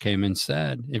Jesus came and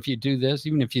said, if you do this,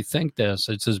 even if you think this,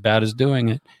 it's as bad as doing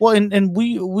it. Well, and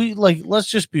we like, let's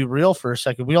just be real for a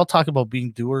second. We all talk about being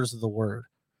doers of the word.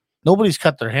 Nobody's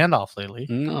cut their hand off lately.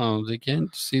 No, they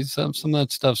can't see some of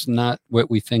that stuff's not what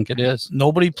we think it is.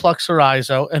 Nobody plucks their eyes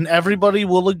out, and everybody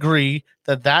will agree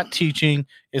that teaching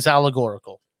is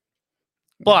allegorical.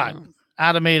 But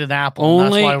Adam ate an apple,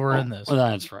 and that's why we're in this. Well,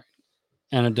 that's right.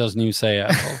 And it doesn't even say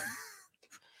apple.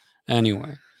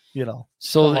 Anyway.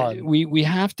 So we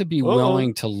have to be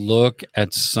willing to look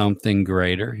at something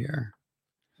greater here.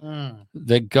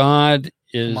 That God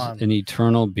is an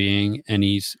eternal being, and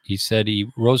he said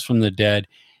he rose from the dead,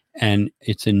 and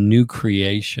it's a new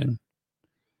creation.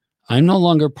 I'm no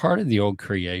longer part of the old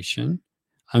creation.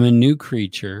 I'm a new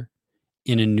creature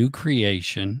in a new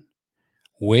creation,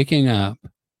 waking up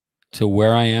to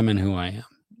where I am and who I am.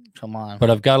 Come on. But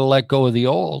I've got to let go of the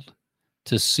old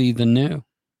to see the new.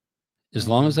 As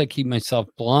long as I keep myself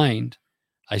blind,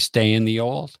 I stay in the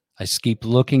old. I keep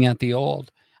looking at the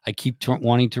old. I keep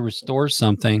wanting to restore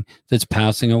something that's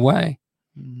passing away,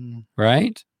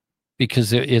 right?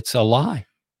 Because it's a lie.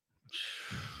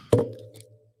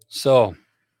 So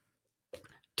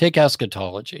take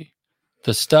eschatology,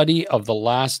 the study of the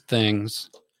last things.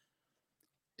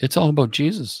 It's all about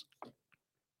Jesus.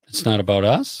 It's not about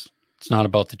us. It's not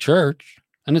about the church.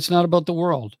 And it's not about the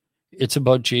world. It's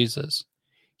about Jesus.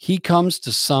 He comes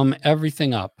to sum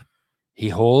everything up. He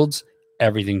holds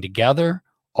everything together.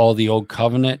 All the old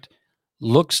covenant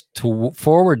looks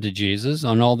forward to Jesus,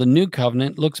 and all the new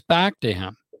covenant looks back to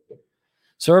him.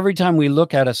 So every time we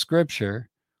look at a scripture,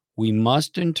 we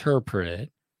must interpret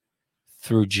it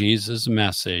through Jesus'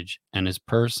 message and his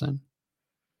person.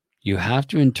 You have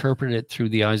to interpret it through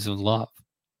the eyes of love.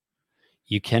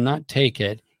 You cannot take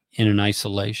it in an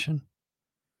isolation.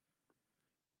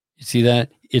 You see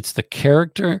that? It's the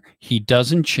character. He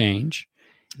doesn't change.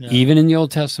 Yeah. Even in the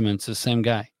Old Testament, it's the same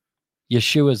guy.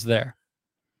 Yeshua's there.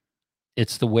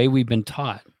 It's the way we've been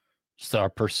taught. It's our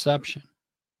perception.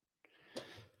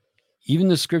 Even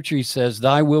the scripture, he says,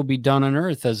 thy will be done on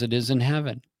earth as it is in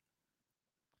heaven.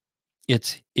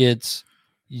 Did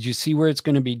you see where it's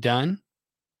going to be done?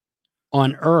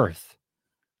 On earth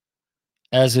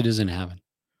as it is in heaven.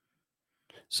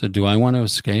 So do I want to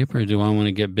escape, or do I want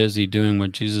to get busy doing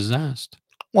what Jesus asked?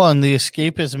 Well, and the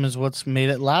escapism is what's made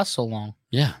it last so long.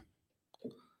 Yeah.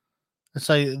 It's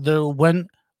like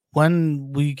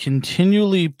when we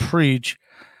continually preach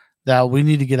that we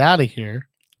need to get out of here,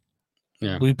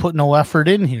 we put no effort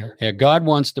in here. Yeah, God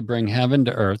wants to bring heaven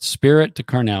to earth, spirit to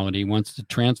carnality, wants to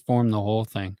transform the whole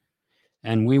thing.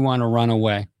 And we want to run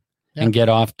away and get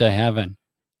off to heaven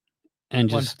and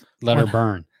just let her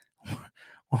burn.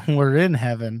 When we're in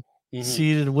heaven,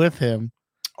 seated with him.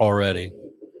 Already.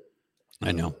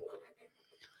 I know.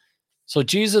 So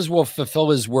Jesus will fulfill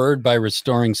his word by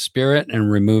restoring spirit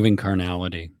and removing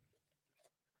carnality.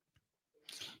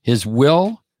 His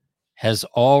will has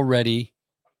already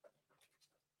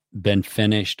been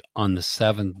finished on the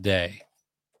seventh day.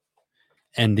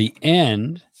 And the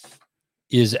end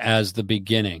is as the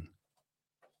beginning.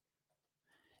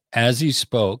 As he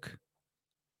spoke,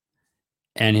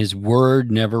 and his word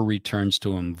never returns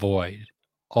to him void,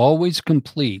 always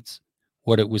completes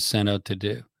what it was sent out to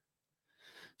do.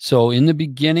 So in the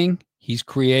beginning, he's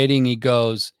creating, he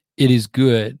goes, it is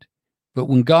good. But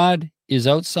when God is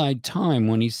outside time,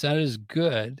 when he said it is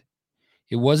good,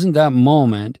 it wasn't that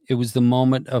moment. It was the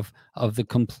moment of the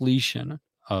completion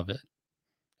of it.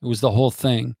 It was the whole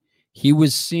thing. He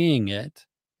was seeing it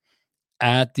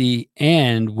at the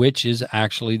end, which is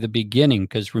actually the beginning.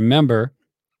 Because remember,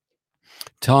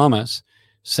 Thomas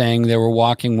saying they were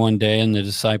walking one day and the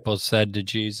disciples said to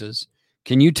Jesus,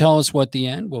 can you tell us what the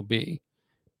end will be?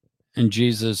 And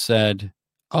Jesus said,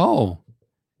 oh,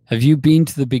 have you been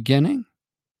to the beginning?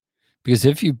 Because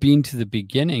if you've been to the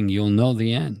beginning, you'll know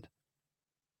the end.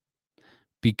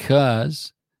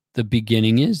 Because the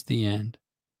beginning is the end.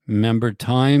 Remember,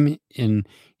 time in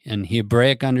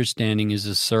Hebraic understanding is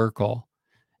a circle.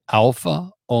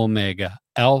 Alpha, Omega,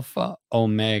 Alpha,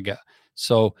 Omega.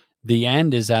 So the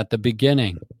end is at the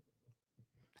beginning.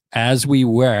 As we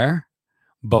were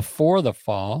before the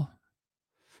fall,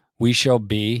 we shall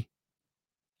be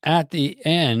at the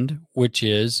end, which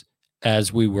is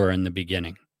as we were in the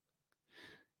beginning.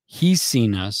 He's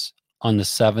seen us on the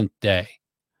seventh day,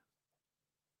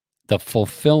 the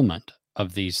fulfillment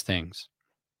of these things.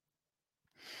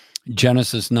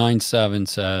 Genesis 9:7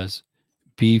 says,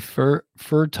 be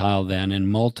fertile then and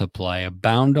multiply,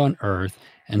 abound on earth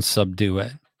and subdue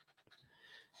it.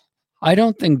 I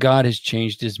don't think God has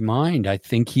changed his mind. I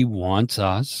think he wants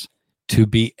us to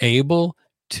be able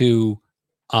to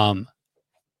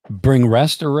bring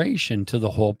restoration to the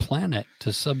whole planet,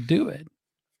 to subdue it.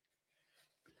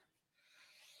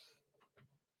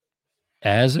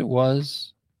 As it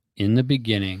was in the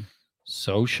beginning,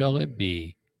 so shall it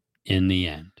be in the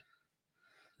end.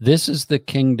 This is the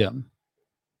kingdom,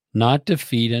 not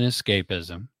defeat and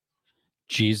escapism.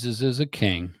 Jesus is a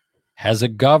king, has a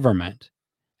government,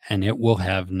 and it will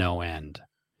have no end.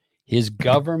 His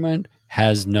government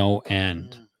has no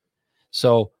end.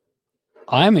 So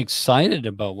I'm excited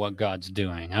about what God's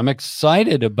doing. I'm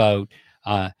excited about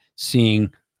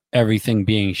seeing everything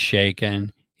being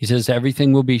shaken He says,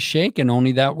 everything will be shaken.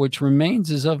 Only that which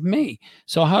remains is of me.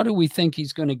 So how do we think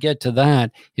he's going to get to that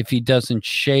if he doesn't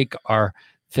shake our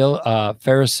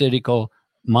pharisaical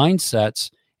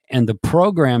mindsets and the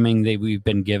programming that we've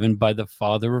been given by the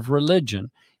father of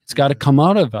religion? It's got to come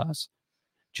out of us.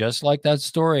 Just like that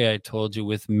story I told you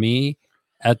with me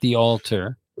at the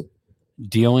altar,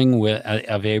 dealing with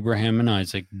of Abraham and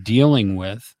Isaac, dealing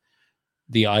with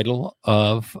the idol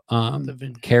of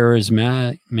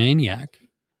charismaniac.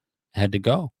 Had to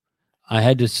go. I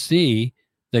had to see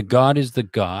that God is the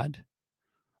God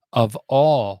of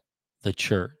all the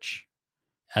church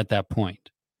at that point.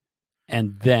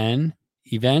 And then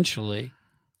eventually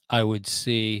I would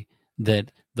see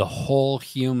that the whole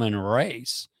human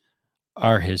race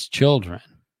are his children,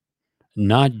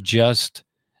 not just,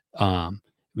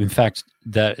 in fact,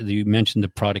 that you mentioned the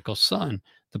prodigal son.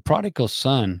 The prodigal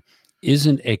son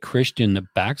isn't a Christian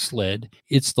that backslid.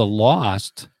 It's the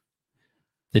lost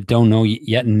that don't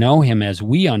know him as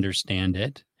we understand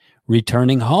it,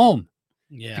 returning home.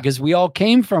 Yeah. Because we all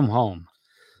came from home.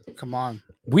 Come on.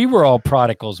 We were all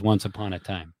prodigals once upon a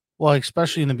time. Well,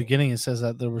 especially in the beginning, it says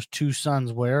that there was 2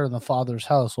 sons where in the father's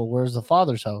house. Well, where's the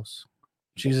father's house?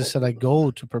 Jesus said, I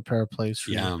go to prepare a place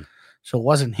for you. So it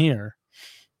wasn't here.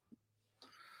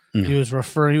 No. He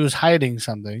was hiding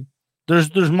something.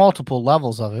 There's multiple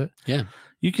levels of it. Yeah.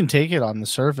 You can take it on the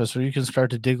surface, or you can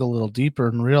start to dig a little deeper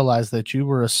and realize that you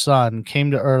were a son, came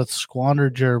to earth,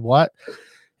 squandered your what?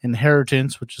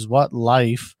 Inheritance, which is what?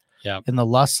 Life. Yeah. In the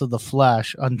lusts of the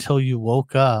flesh, until you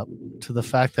woke up to the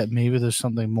fact that maybe there's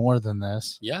something more than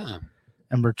this. Yeah.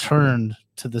 And returned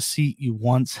to the seat you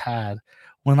once had.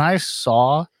 When I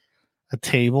saw a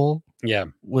table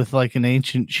with like an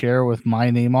ancient chair with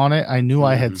my name on it, I knew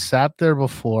I had sat there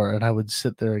before and I would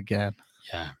sit there again.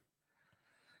 Yeah.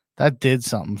 That did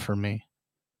something for me.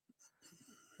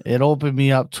 It opened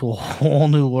me up to a whole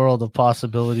new world of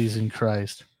possibilities in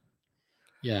Christ.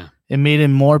 Yeah. It made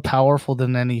him more powerful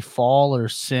than any fall or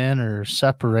sin or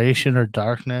separation or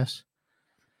darkness.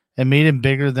 It made him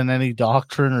bigger than any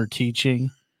doctrine or teaching.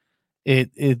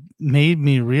 It made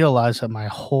me realize that my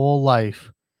whole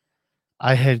life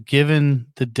I had given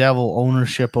the devil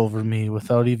ownership over me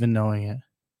without even knowing it.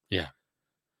 Yeah.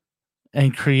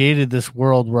 And created this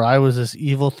world where I was this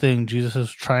evil thing Jesus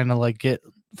was trying to like get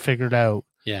figured out.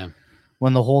 Yeah.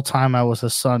 When the whole time I was a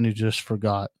son who just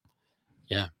forgot.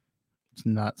 Yeah. It's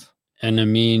nuts. And I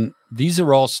mean, these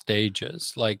are all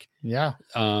stages, like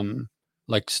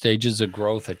stages of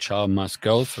growth a child must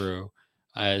go through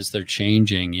as they're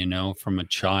changing, from a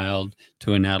child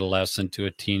to an adolescent to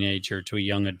a teenager to a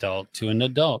young adult to an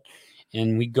adult.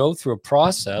 And we go through a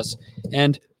process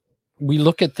and we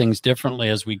look at things differently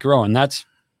as we grow. And it's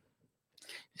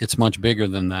much bigger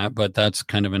than that, but that's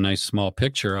kind of a nice small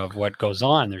picture of what goes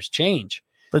on. There's change,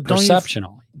 but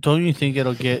perceptionally. Don't you think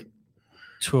it'll get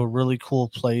to a really cool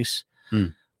place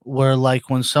where like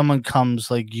when someone comes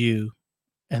like you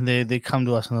and they come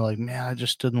to us and they're like, man, I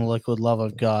just stood in the liquid love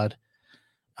of God.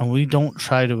 And we don't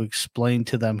try to explain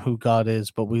to them who God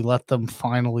is, but we let them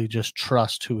finally just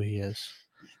trust who he is.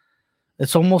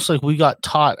 It's almost like we got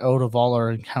taught out of all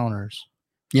our encounters.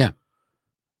 Yeah.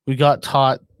 We got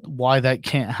taught why that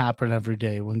can't happen every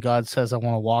day. When God says, I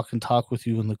want to walk and talk with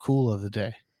you in the cool of the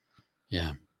day.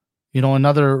 Yeah.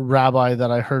 Another rabbi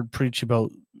that I heard preach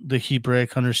about the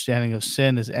Hebraic understanding of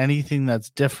sin is anything that's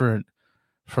different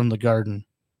from the garden.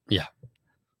 Yeah.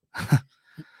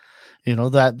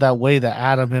 That way that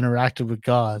Adam interacted with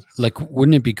God. Like,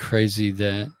 wouldn't it be crazy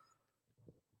that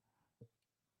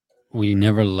we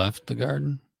never left the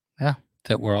garden? Yeah.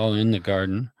 That we're all in the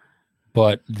garden,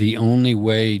 but the only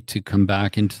way to come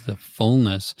back into the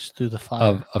fullness is through the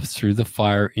fire. of through the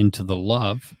fire into the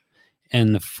love,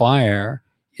 and the fire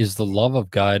is the love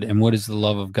of God. And what is the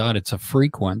love of God? It's a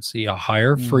frequency, a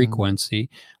higher frequency.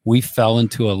 We fell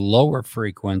into a lower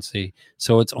frequency.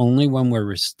 So it's only when we're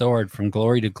restored from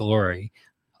glory to glory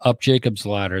up Jacob's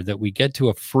ladder that we get to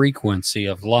a frequency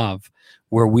of love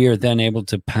where we are then able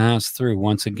to pass through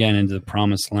once again into the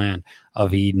promised land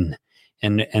of Eden.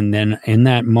 And then in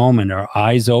that moment, our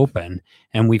eyes open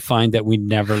and we find that we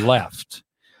never left.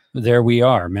 There we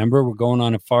are. Remember, we're going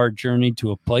on a far journey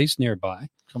to a place nearby.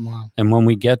 Come on. And when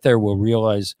we get there, we'll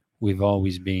realize we've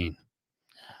always been.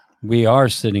 We are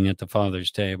sitting at the Father's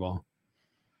table.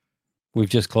 We've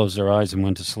just closed our eyes and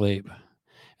went to sleep.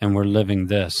 And we're living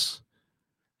this.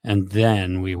 And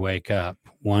then we wake up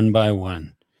one by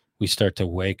one. We start to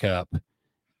wake up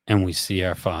and we see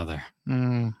our Father.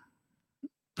 Come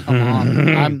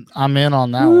on. I'm in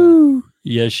on that one.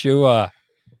 Yeshua,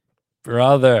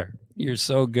 brother, you're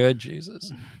so good,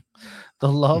 Jesus.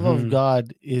 The love of Mhm.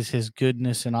 God is his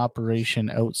goodness in operation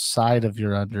outside of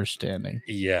your understanding.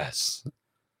 Yes.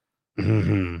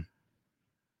 Mhm.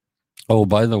 Oh,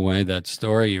 by the way, that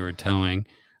story you were telling,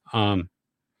 I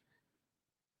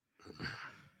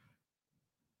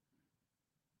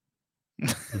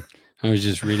was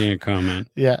just reading a comment.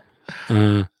 Yeah.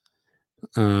 Um,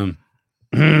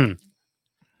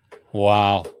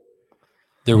 wow.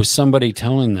 There was somebody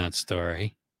telling that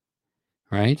story,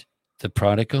 right? The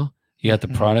prodigal. You got the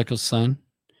Mhm. prodigal son.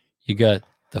 You got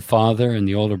the father and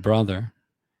the older brother.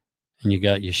 And you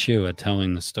got Yeshua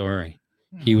telling the story.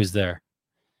 He was there.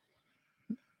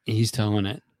 He's telling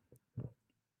it.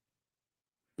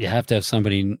 You have to have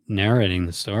somebody narrating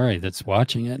the story that's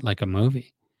watching it like a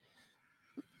movie.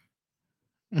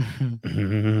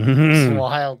 It's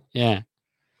wild. Yeah.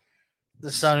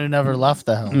 The son who never left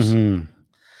the house. Mhm.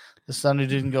 The son who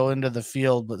didn't go into the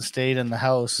field but stayed in the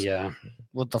house Yeah.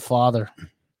 with the father.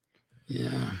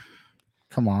 Yeah.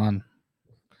 Come on.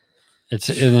 And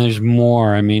there's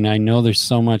more. I mean, I know there's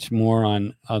so much more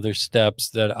on other steps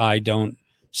that I don't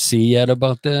see yet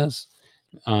about this.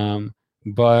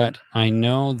 But I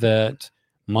know that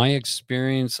my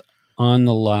experience on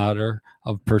the ladder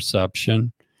of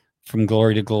perception from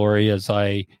glory to glory, as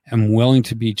I am willing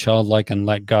to be childlike and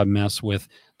let God mess with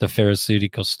the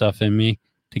Pharisaical stuff in me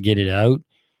to get it out.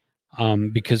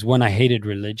 Because when I hated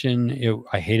religion,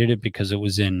 I hated it because it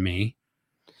was in me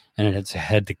and it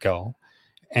had to go.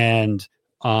 And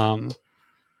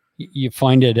you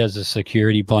find it as a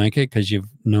security blanket because you've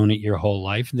known it your whole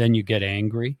life. Then you get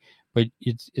angry, but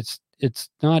it's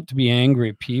not to be angry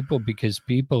at people because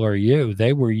people are you.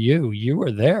 They were you. You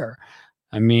were there.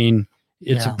 I mean,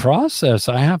 it's a process.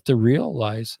 I have to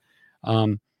realize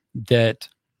that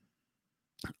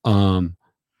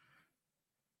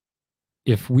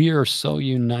if we are so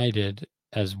united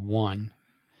as one,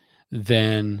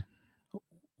 then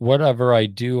whatever I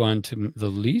do unto the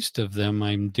least of them,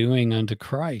 I'm doing unto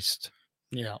Christ.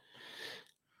 Yeah.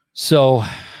 So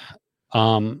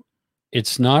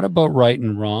it's not about right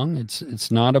and wrong.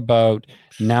 It's not about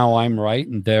now I'm right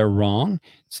and they're wrong.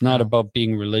 It's not about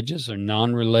being religious or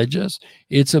non-religious.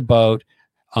 It's about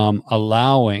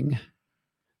allowing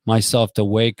myself to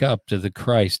wake up to the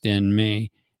Christ in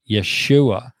me.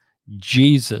 Yeshua,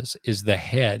 Jesus is the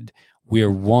head.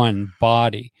 We're one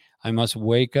body. I must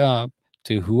wake up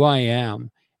to who I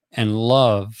am and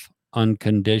love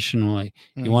unconditionally.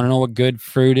 You want to know what good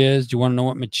fruit is? Do you want to know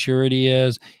what maturity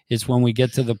is? It's when we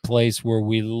get to the place where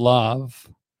we love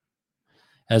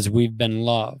as we've been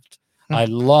loved. I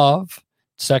love,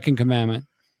 second commandment,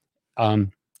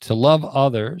 to love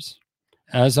others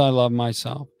as I love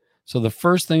myself. So the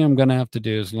first thing I'm going to have to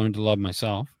do is learn to love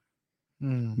myself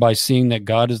by seeing that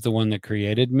God is the one that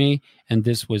created me and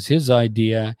this was his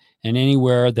idea. And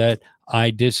anywhere that I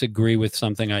disagree with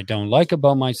something I don't like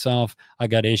about myself, I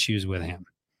got issues with him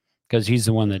because he's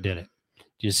the one that did it.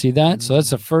 Do you see that? So that's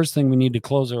the first thing we need to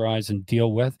close our eyes and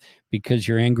deal with because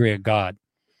you're angry at God.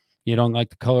 You don't like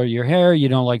the color of your hair. You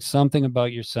don't like something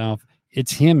about yourself.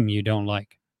 It's him you don't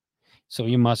like. So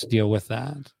you must deal with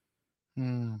that.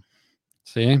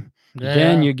 See?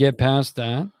 Then you get past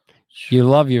that. You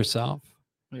love yourself.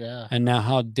 Yeah. And now,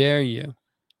 how dare you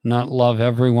not love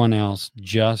everyone else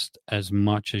just as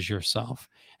much as yourself?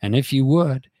 And if you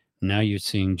would, now you're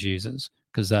seeing Jesus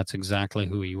because that's exactly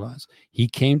who he was. He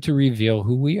came to reveal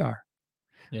who we are.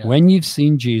 Yeah. When you've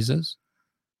seen Jesus,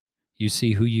 you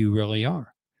see who you really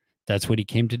are. That's what he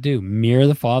came to do. Mirror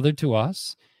the Father to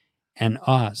us and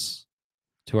us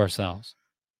to ourselves.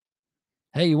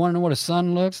 Hey, you want to know what a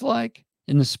son looks like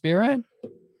in the spirit?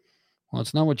 Well,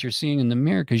 it's not what you're seeing in the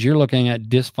mirror because you're looking at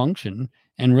dysfunction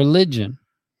and religion.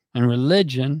 And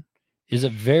religion is a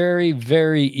very,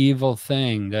 very evil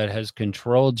thing that has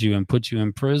controlled you and put you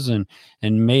in prison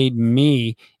and made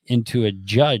me into a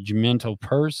judgmental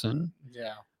person.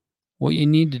 Yeah. What you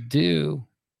need to do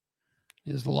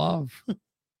is love,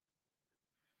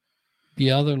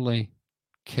 be otherly,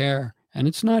 care. And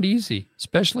it's not easy,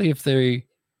 especially if they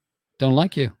don't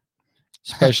like you,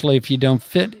 especially if you don't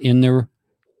fit in their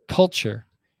culture,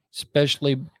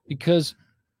 especially because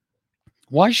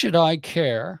why should I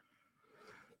care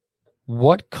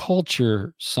what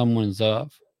culture someone's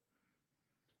of?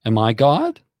 Am I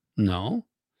God? No.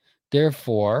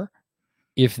 Therefore,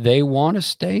 if they want to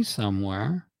stay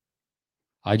somewhere,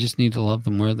 I just need to love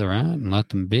them where they're at and let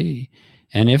them be.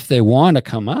 And if they want to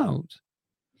come out,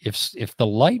 if the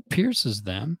light pierces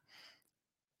them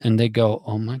and they go,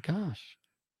 "Oh my gosh,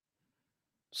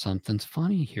 something's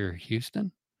funny here,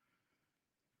 Houston,"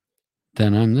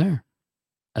 then I'm there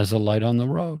as a light on the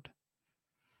road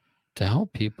to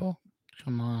help people.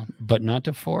 Come on. But not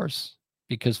to force,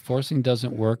 because forcing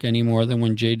doesn't work any more than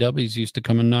when JWs used to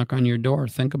come and knock on your door.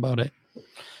 Think about it.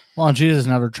 Well, Jesus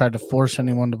never tried to force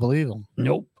anyone to believe him.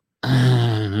 Nope.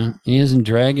 He isn't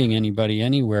dragging anybody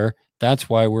anywhere. That's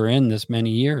why we're in this many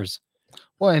years.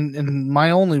 Well, and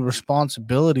my only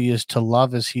responsibility is to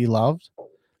love as he loved,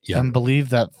 and believe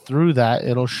that through that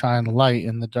it'll shine light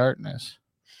in the darkness.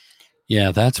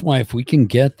 Yeah, that's why if we can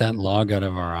get that log out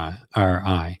of our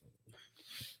eye,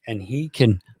 and he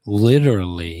can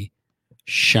literally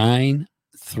shine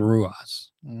through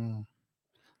us,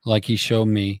 like he showed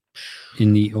me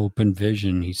in the open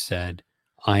vision. He said,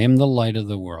 I am the light of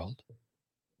the world.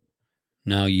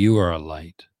 Now you are a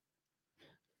light.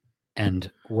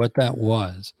 And what that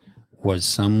was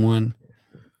someone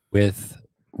with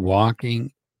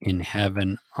walking in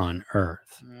heaven on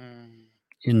earth,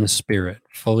 in the spirit,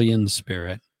 fully in the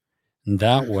spirit. And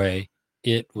that way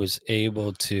it was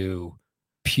able to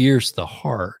pierce the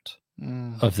heart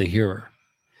of the hearer,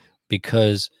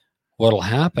 because what'll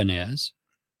happen is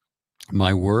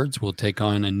my words will take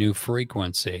on a new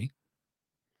frequency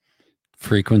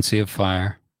of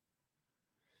fire,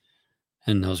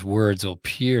 and those words will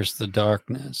pierce the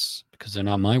darkness because they're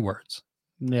not my words.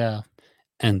 Yeah.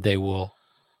 And they will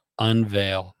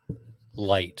unveil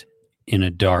light in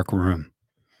a dark room.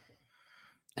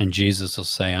 And Jesus will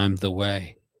say, I'm the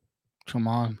way. Come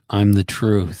on. I'm the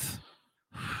truth.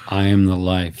 I am the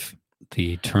life.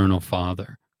 The eternal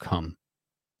Father, come.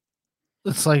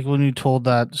 It's like when you told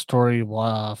that story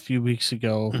a few weeks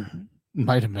ago,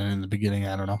 might have been in the beginning,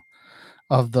 I don't know,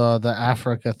 of the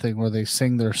Africa thing where they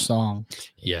sing their song.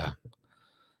 Yeah.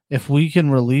 If we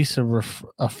can release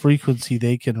a frequency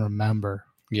they can remember.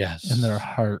 Yes. In their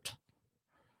heart,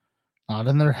 not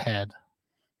in their head.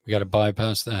 We got to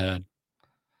bypass the head.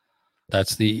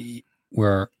 That's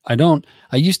where I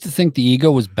used to think the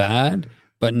ego was bad,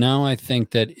 but now I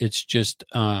think that it's just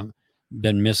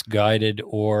been misguided,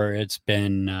 or it's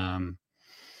been,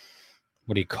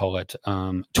 what do you call it?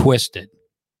 Twisted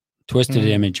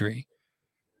imagery.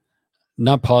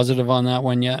 Not positive on that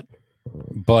one yet,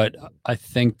 but I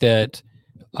think that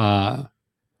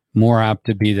more apt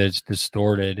to be that it's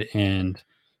distorted, and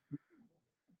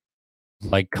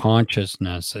like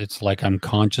consciousness. It's like I'm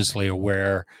consciously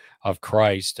aware of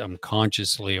Christ. I'm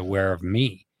consciously aware of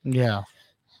me. Yeah.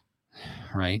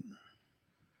 Right.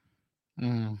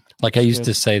 Like I used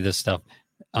to say this stuff,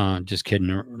 just kidding.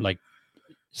 Like,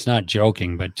 it's not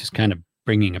joking, but just kind of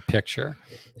bringing a picture.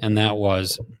 And that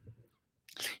was,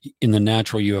 in the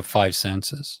natural, you have 5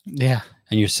 senses. Yeah.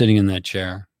 And you're sitting in that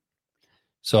chair.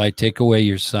 So I take away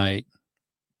your sight.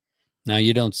 Now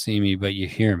you don't see me, but you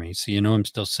hear me. So you know I'm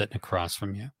still sitting across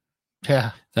from you.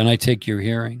 Yeah. Then I take your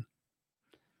hearing.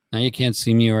 Now you can't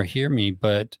see me or hear me,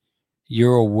 but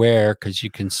you're aware because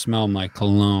you can smell my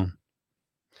cologne.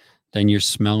 Then your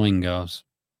smelling goes.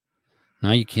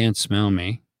 Now you can't smell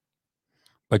me,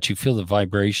 but you feel the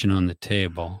vibration on the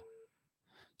table.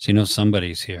 So you know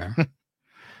somebody's here.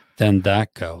 Then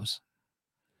that goes.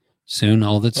 Soon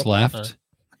all that's left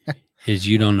is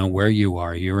you don't know where you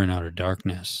are. You're in outer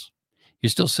darkness. You're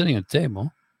still sitting at the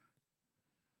table.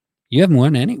 You haven't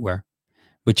went anywhere,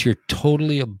 but you're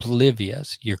totally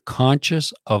oblivious. You're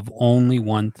conscious of only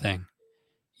one thing.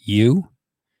 You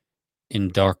in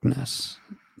darkness.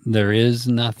 There is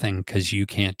nothing, because you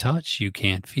can't touch, you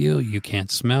can't feel, you can't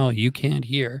smell, you can't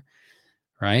hear,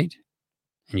 right?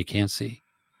 And you can't see.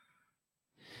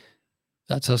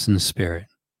 That's us in the spirit.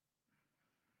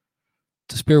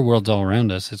 The spirit world's all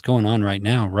around us. It's going on right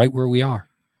now, right where we are.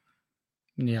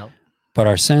 Yeah. But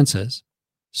our senses,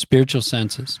 spiritual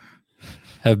senses,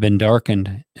 have been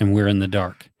darkened, and we're in the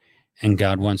dark. And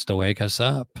God wants to wake us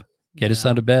up, get us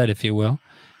out of bed, if you will.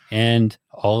 And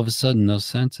all of a sudden, those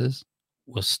senses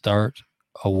will start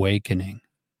awakening.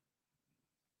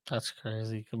 That's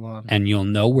crazy. Come on. And you'll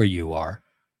know where you are.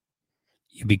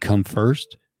 You become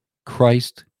first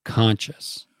Christ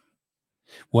conscious.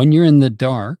 When you're in the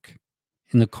dark,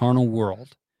 in the carnal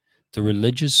world, the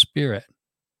religious spirit,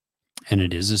 and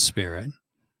it is a spirit,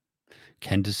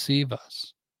 can deceive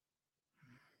us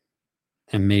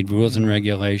and made rules and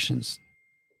regulations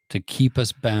to keep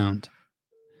us bound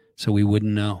so we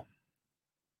wouldn't know.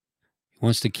 He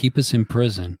wants to keep us in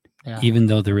prison, even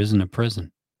though there isn't a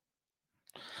prison.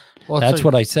 Well, that's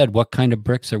what I said. What kind of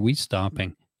bricks are we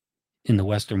stopping in the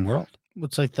Western world?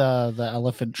 It's like the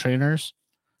elephant trainers.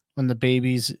 When the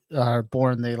babies are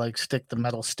born, they like stick the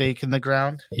metal stake in the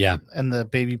ground. Yeah. And the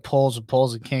baby pulls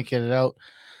and can't get it out.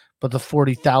 But the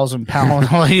 40,000 pound,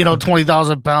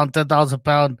 20,000 pound, 10,000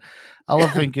 pound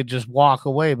elephant could just walk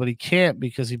away, but he can't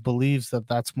because he believes that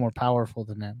that's more powerful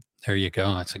than him. There you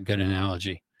go. That's a good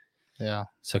analogy. Yeah.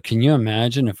 So can you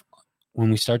imagine if when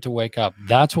we start to wake up,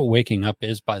 that's what waking up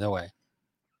is, by the way.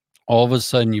 All of a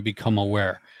sudden you become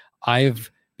aware.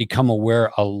 I've become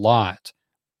aware a lot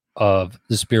of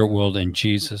the spirit world and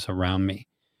Jesus around me,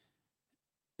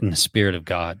 and the spirit of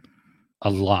God, a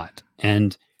lot.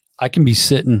 And I can be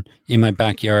sitting in my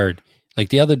backyard. Like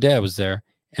the other day I was there,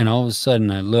 and all of a sudden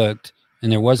I looked,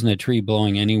 and there wasn't a tree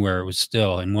blowing anywhere. It was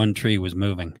still, and one tree was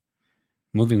moving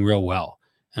real well.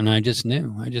 And I just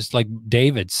knew. I just, like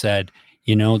David said,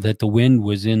 that the wind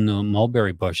was in the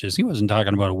mulberry bushes. He wasn't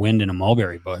talking about a wind in a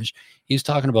mulberry bush. He was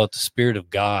talking about the Spirit of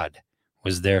God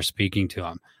was there speaking to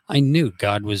him. I knew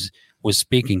God was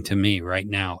speaking to me right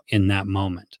now in that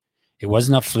moment. It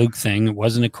wasn't a fluke thing. It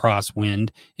wasn't a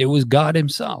crosswind. It was God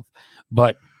himself.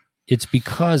 But it's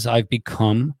because I've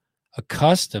become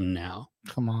accustomed now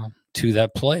to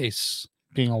that place.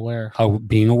 Being aware.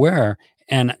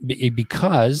 And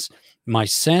because my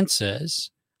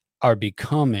senses are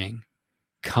becoming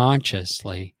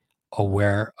consciously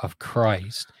aware of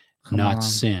Christ, not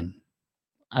sin.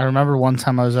 I remember one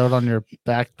time I was out on your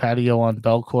back patio on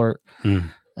Belcourt,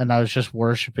 and I was just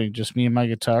worshiping, just me and my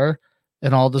guitar.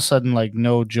 And all of a sudden, like,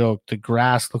 no joke, the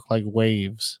grass looked like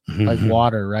waves, like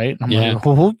water, right? And I'm like,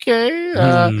 okay.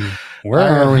 Where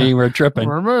are we? We're tripping.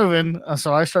 We're moving.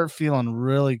 So I start feeling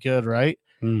really good, right?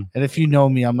 And if you know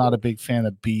me, I'm not a big fan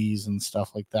of bees and stuff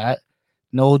like that.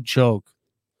 No joke.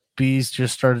 Bees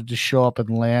just started to show up and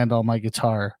land on my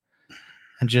guitar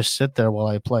and just sit there while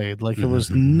I played. Like, it was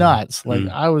nuts. Like,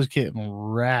 I was getting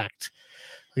wrecked.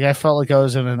 Like, I felt like I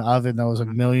was in an oven that was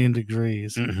 1,000,000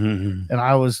 degrees. And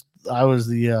I was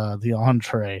the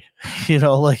entree,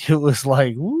 like, it was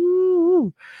like,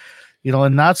 woo,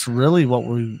 and that's really what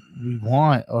we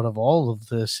want out of all of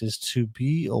this, is to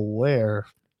be aware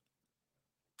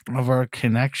of our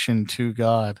connection to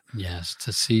God. Yes,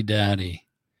 to see Daddy,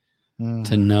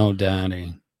 to know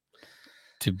Daddy,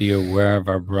 to be aware of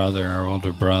our brother, our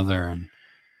older brother, and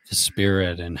the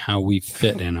spirit, and how we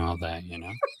fit in all that,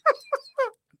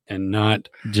 and not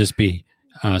just be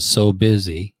so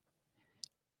busy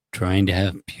trying to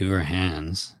have pure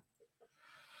hands.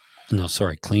 No,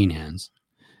 sorry, clean hands.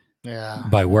 Yeah.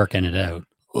 By working it out.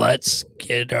 Let's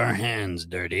get our hands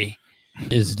dirty.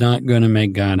 Is not going to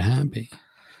make God happy.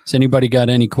 Has anybody got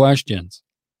any questions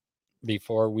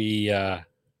before we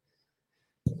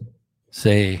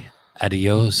say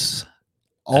adios?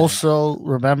 Also,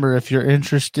 remember, if you're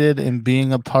interested in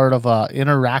being a part of an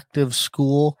interactive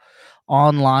school,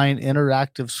 online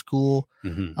interactive school,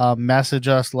 message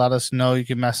us, let us know. You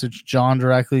can message John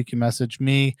directly. You can message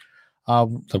me.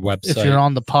 The website. If you're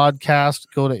on the podcast,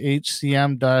 go to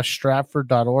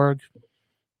hcm-stratford.org.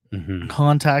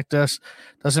 Contact us.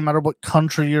 Doesn't matter what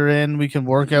country you're in. We can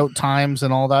work out times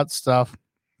and all that stuff.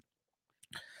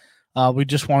 We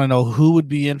just want to know who would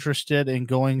be interested in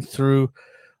going through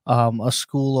a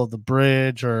school of the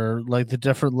bridge, or like the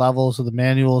different levels of the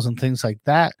manuals and things like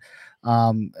that.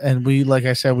 And we, like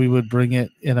I said, we would bring it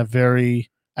in a very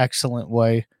excellent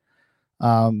way,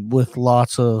 with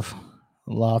lots and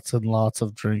lots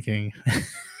of drinking.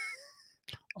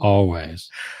 Always.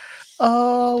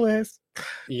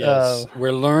 Yes.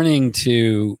 We're learning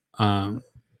to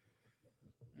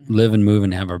live and move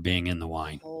and have our being in the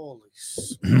wine. Holy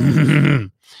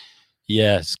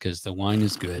Yes, because the wine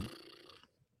is good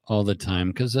all the time,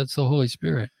 because that's the Holy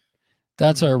Spirit.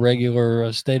 That's our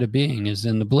regular state of being, is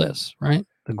in the bliss, right?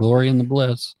 The glory and the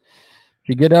bliss. If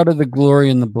you get out of the glory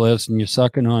and the bliss and you're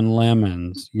sucking on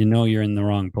lemons, you're in the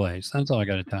wrong place. That's all I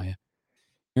got to tell you.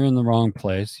 You're in the wrong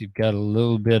place. You've got a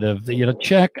little bit of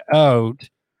check out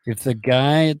if the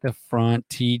guy at the front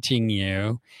teaching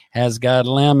you has got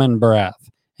lemon breath.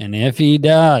 And if he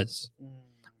does,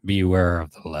 beware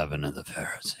of the leaven of the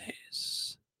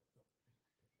Pharisees.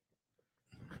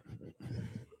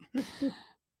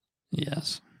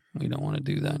 Yes, we don't want to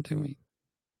do that, do we?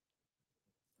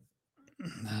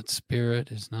 That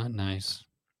spirit is not nice.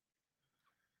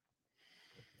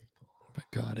 But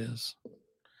God is.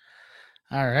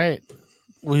 All right.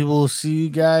 We will see you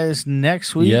guys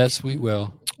next week. Yes, we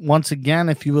will. Once again,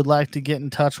 if you would like to get in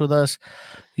touch with us,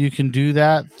 you can do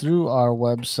that through our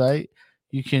website.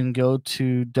 You can go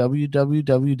to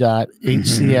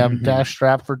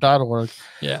www.hcm-stratford.org.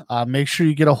 Yeah. Make sure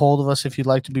you get a hold of us if you'd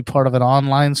like to be part of an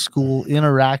online school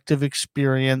interactive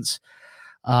experience.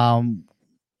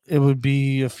 It would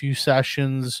be a few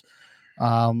sessions,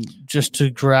 just to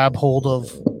grab hold of,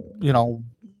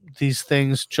 these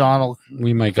things. John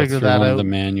we might go through one of the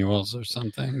manuals or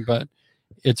something, but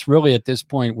it's really, at this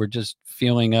point, we're just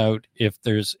feeling out if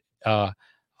there's a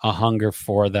hunger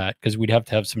for that, because we'd have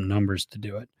to have some numbers to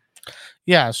do it.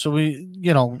 Yeah, so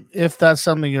if that's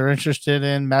something you're interested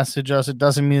in, message us. It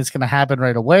doesn't mean it's going to happen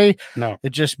right away. No. It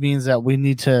just means that we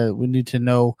need to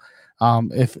know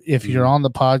if you're on the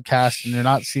podcast and you're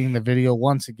not seeing the video.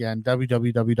 Once again,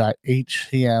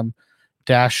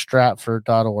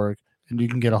 www.hcm-stratford.org, and you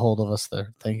can get a hold of us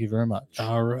there. Thank you very much.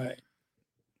 All right.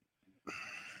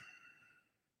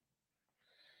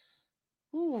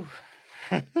 Ooh.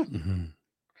 Mm-hmm.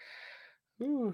 Ooh.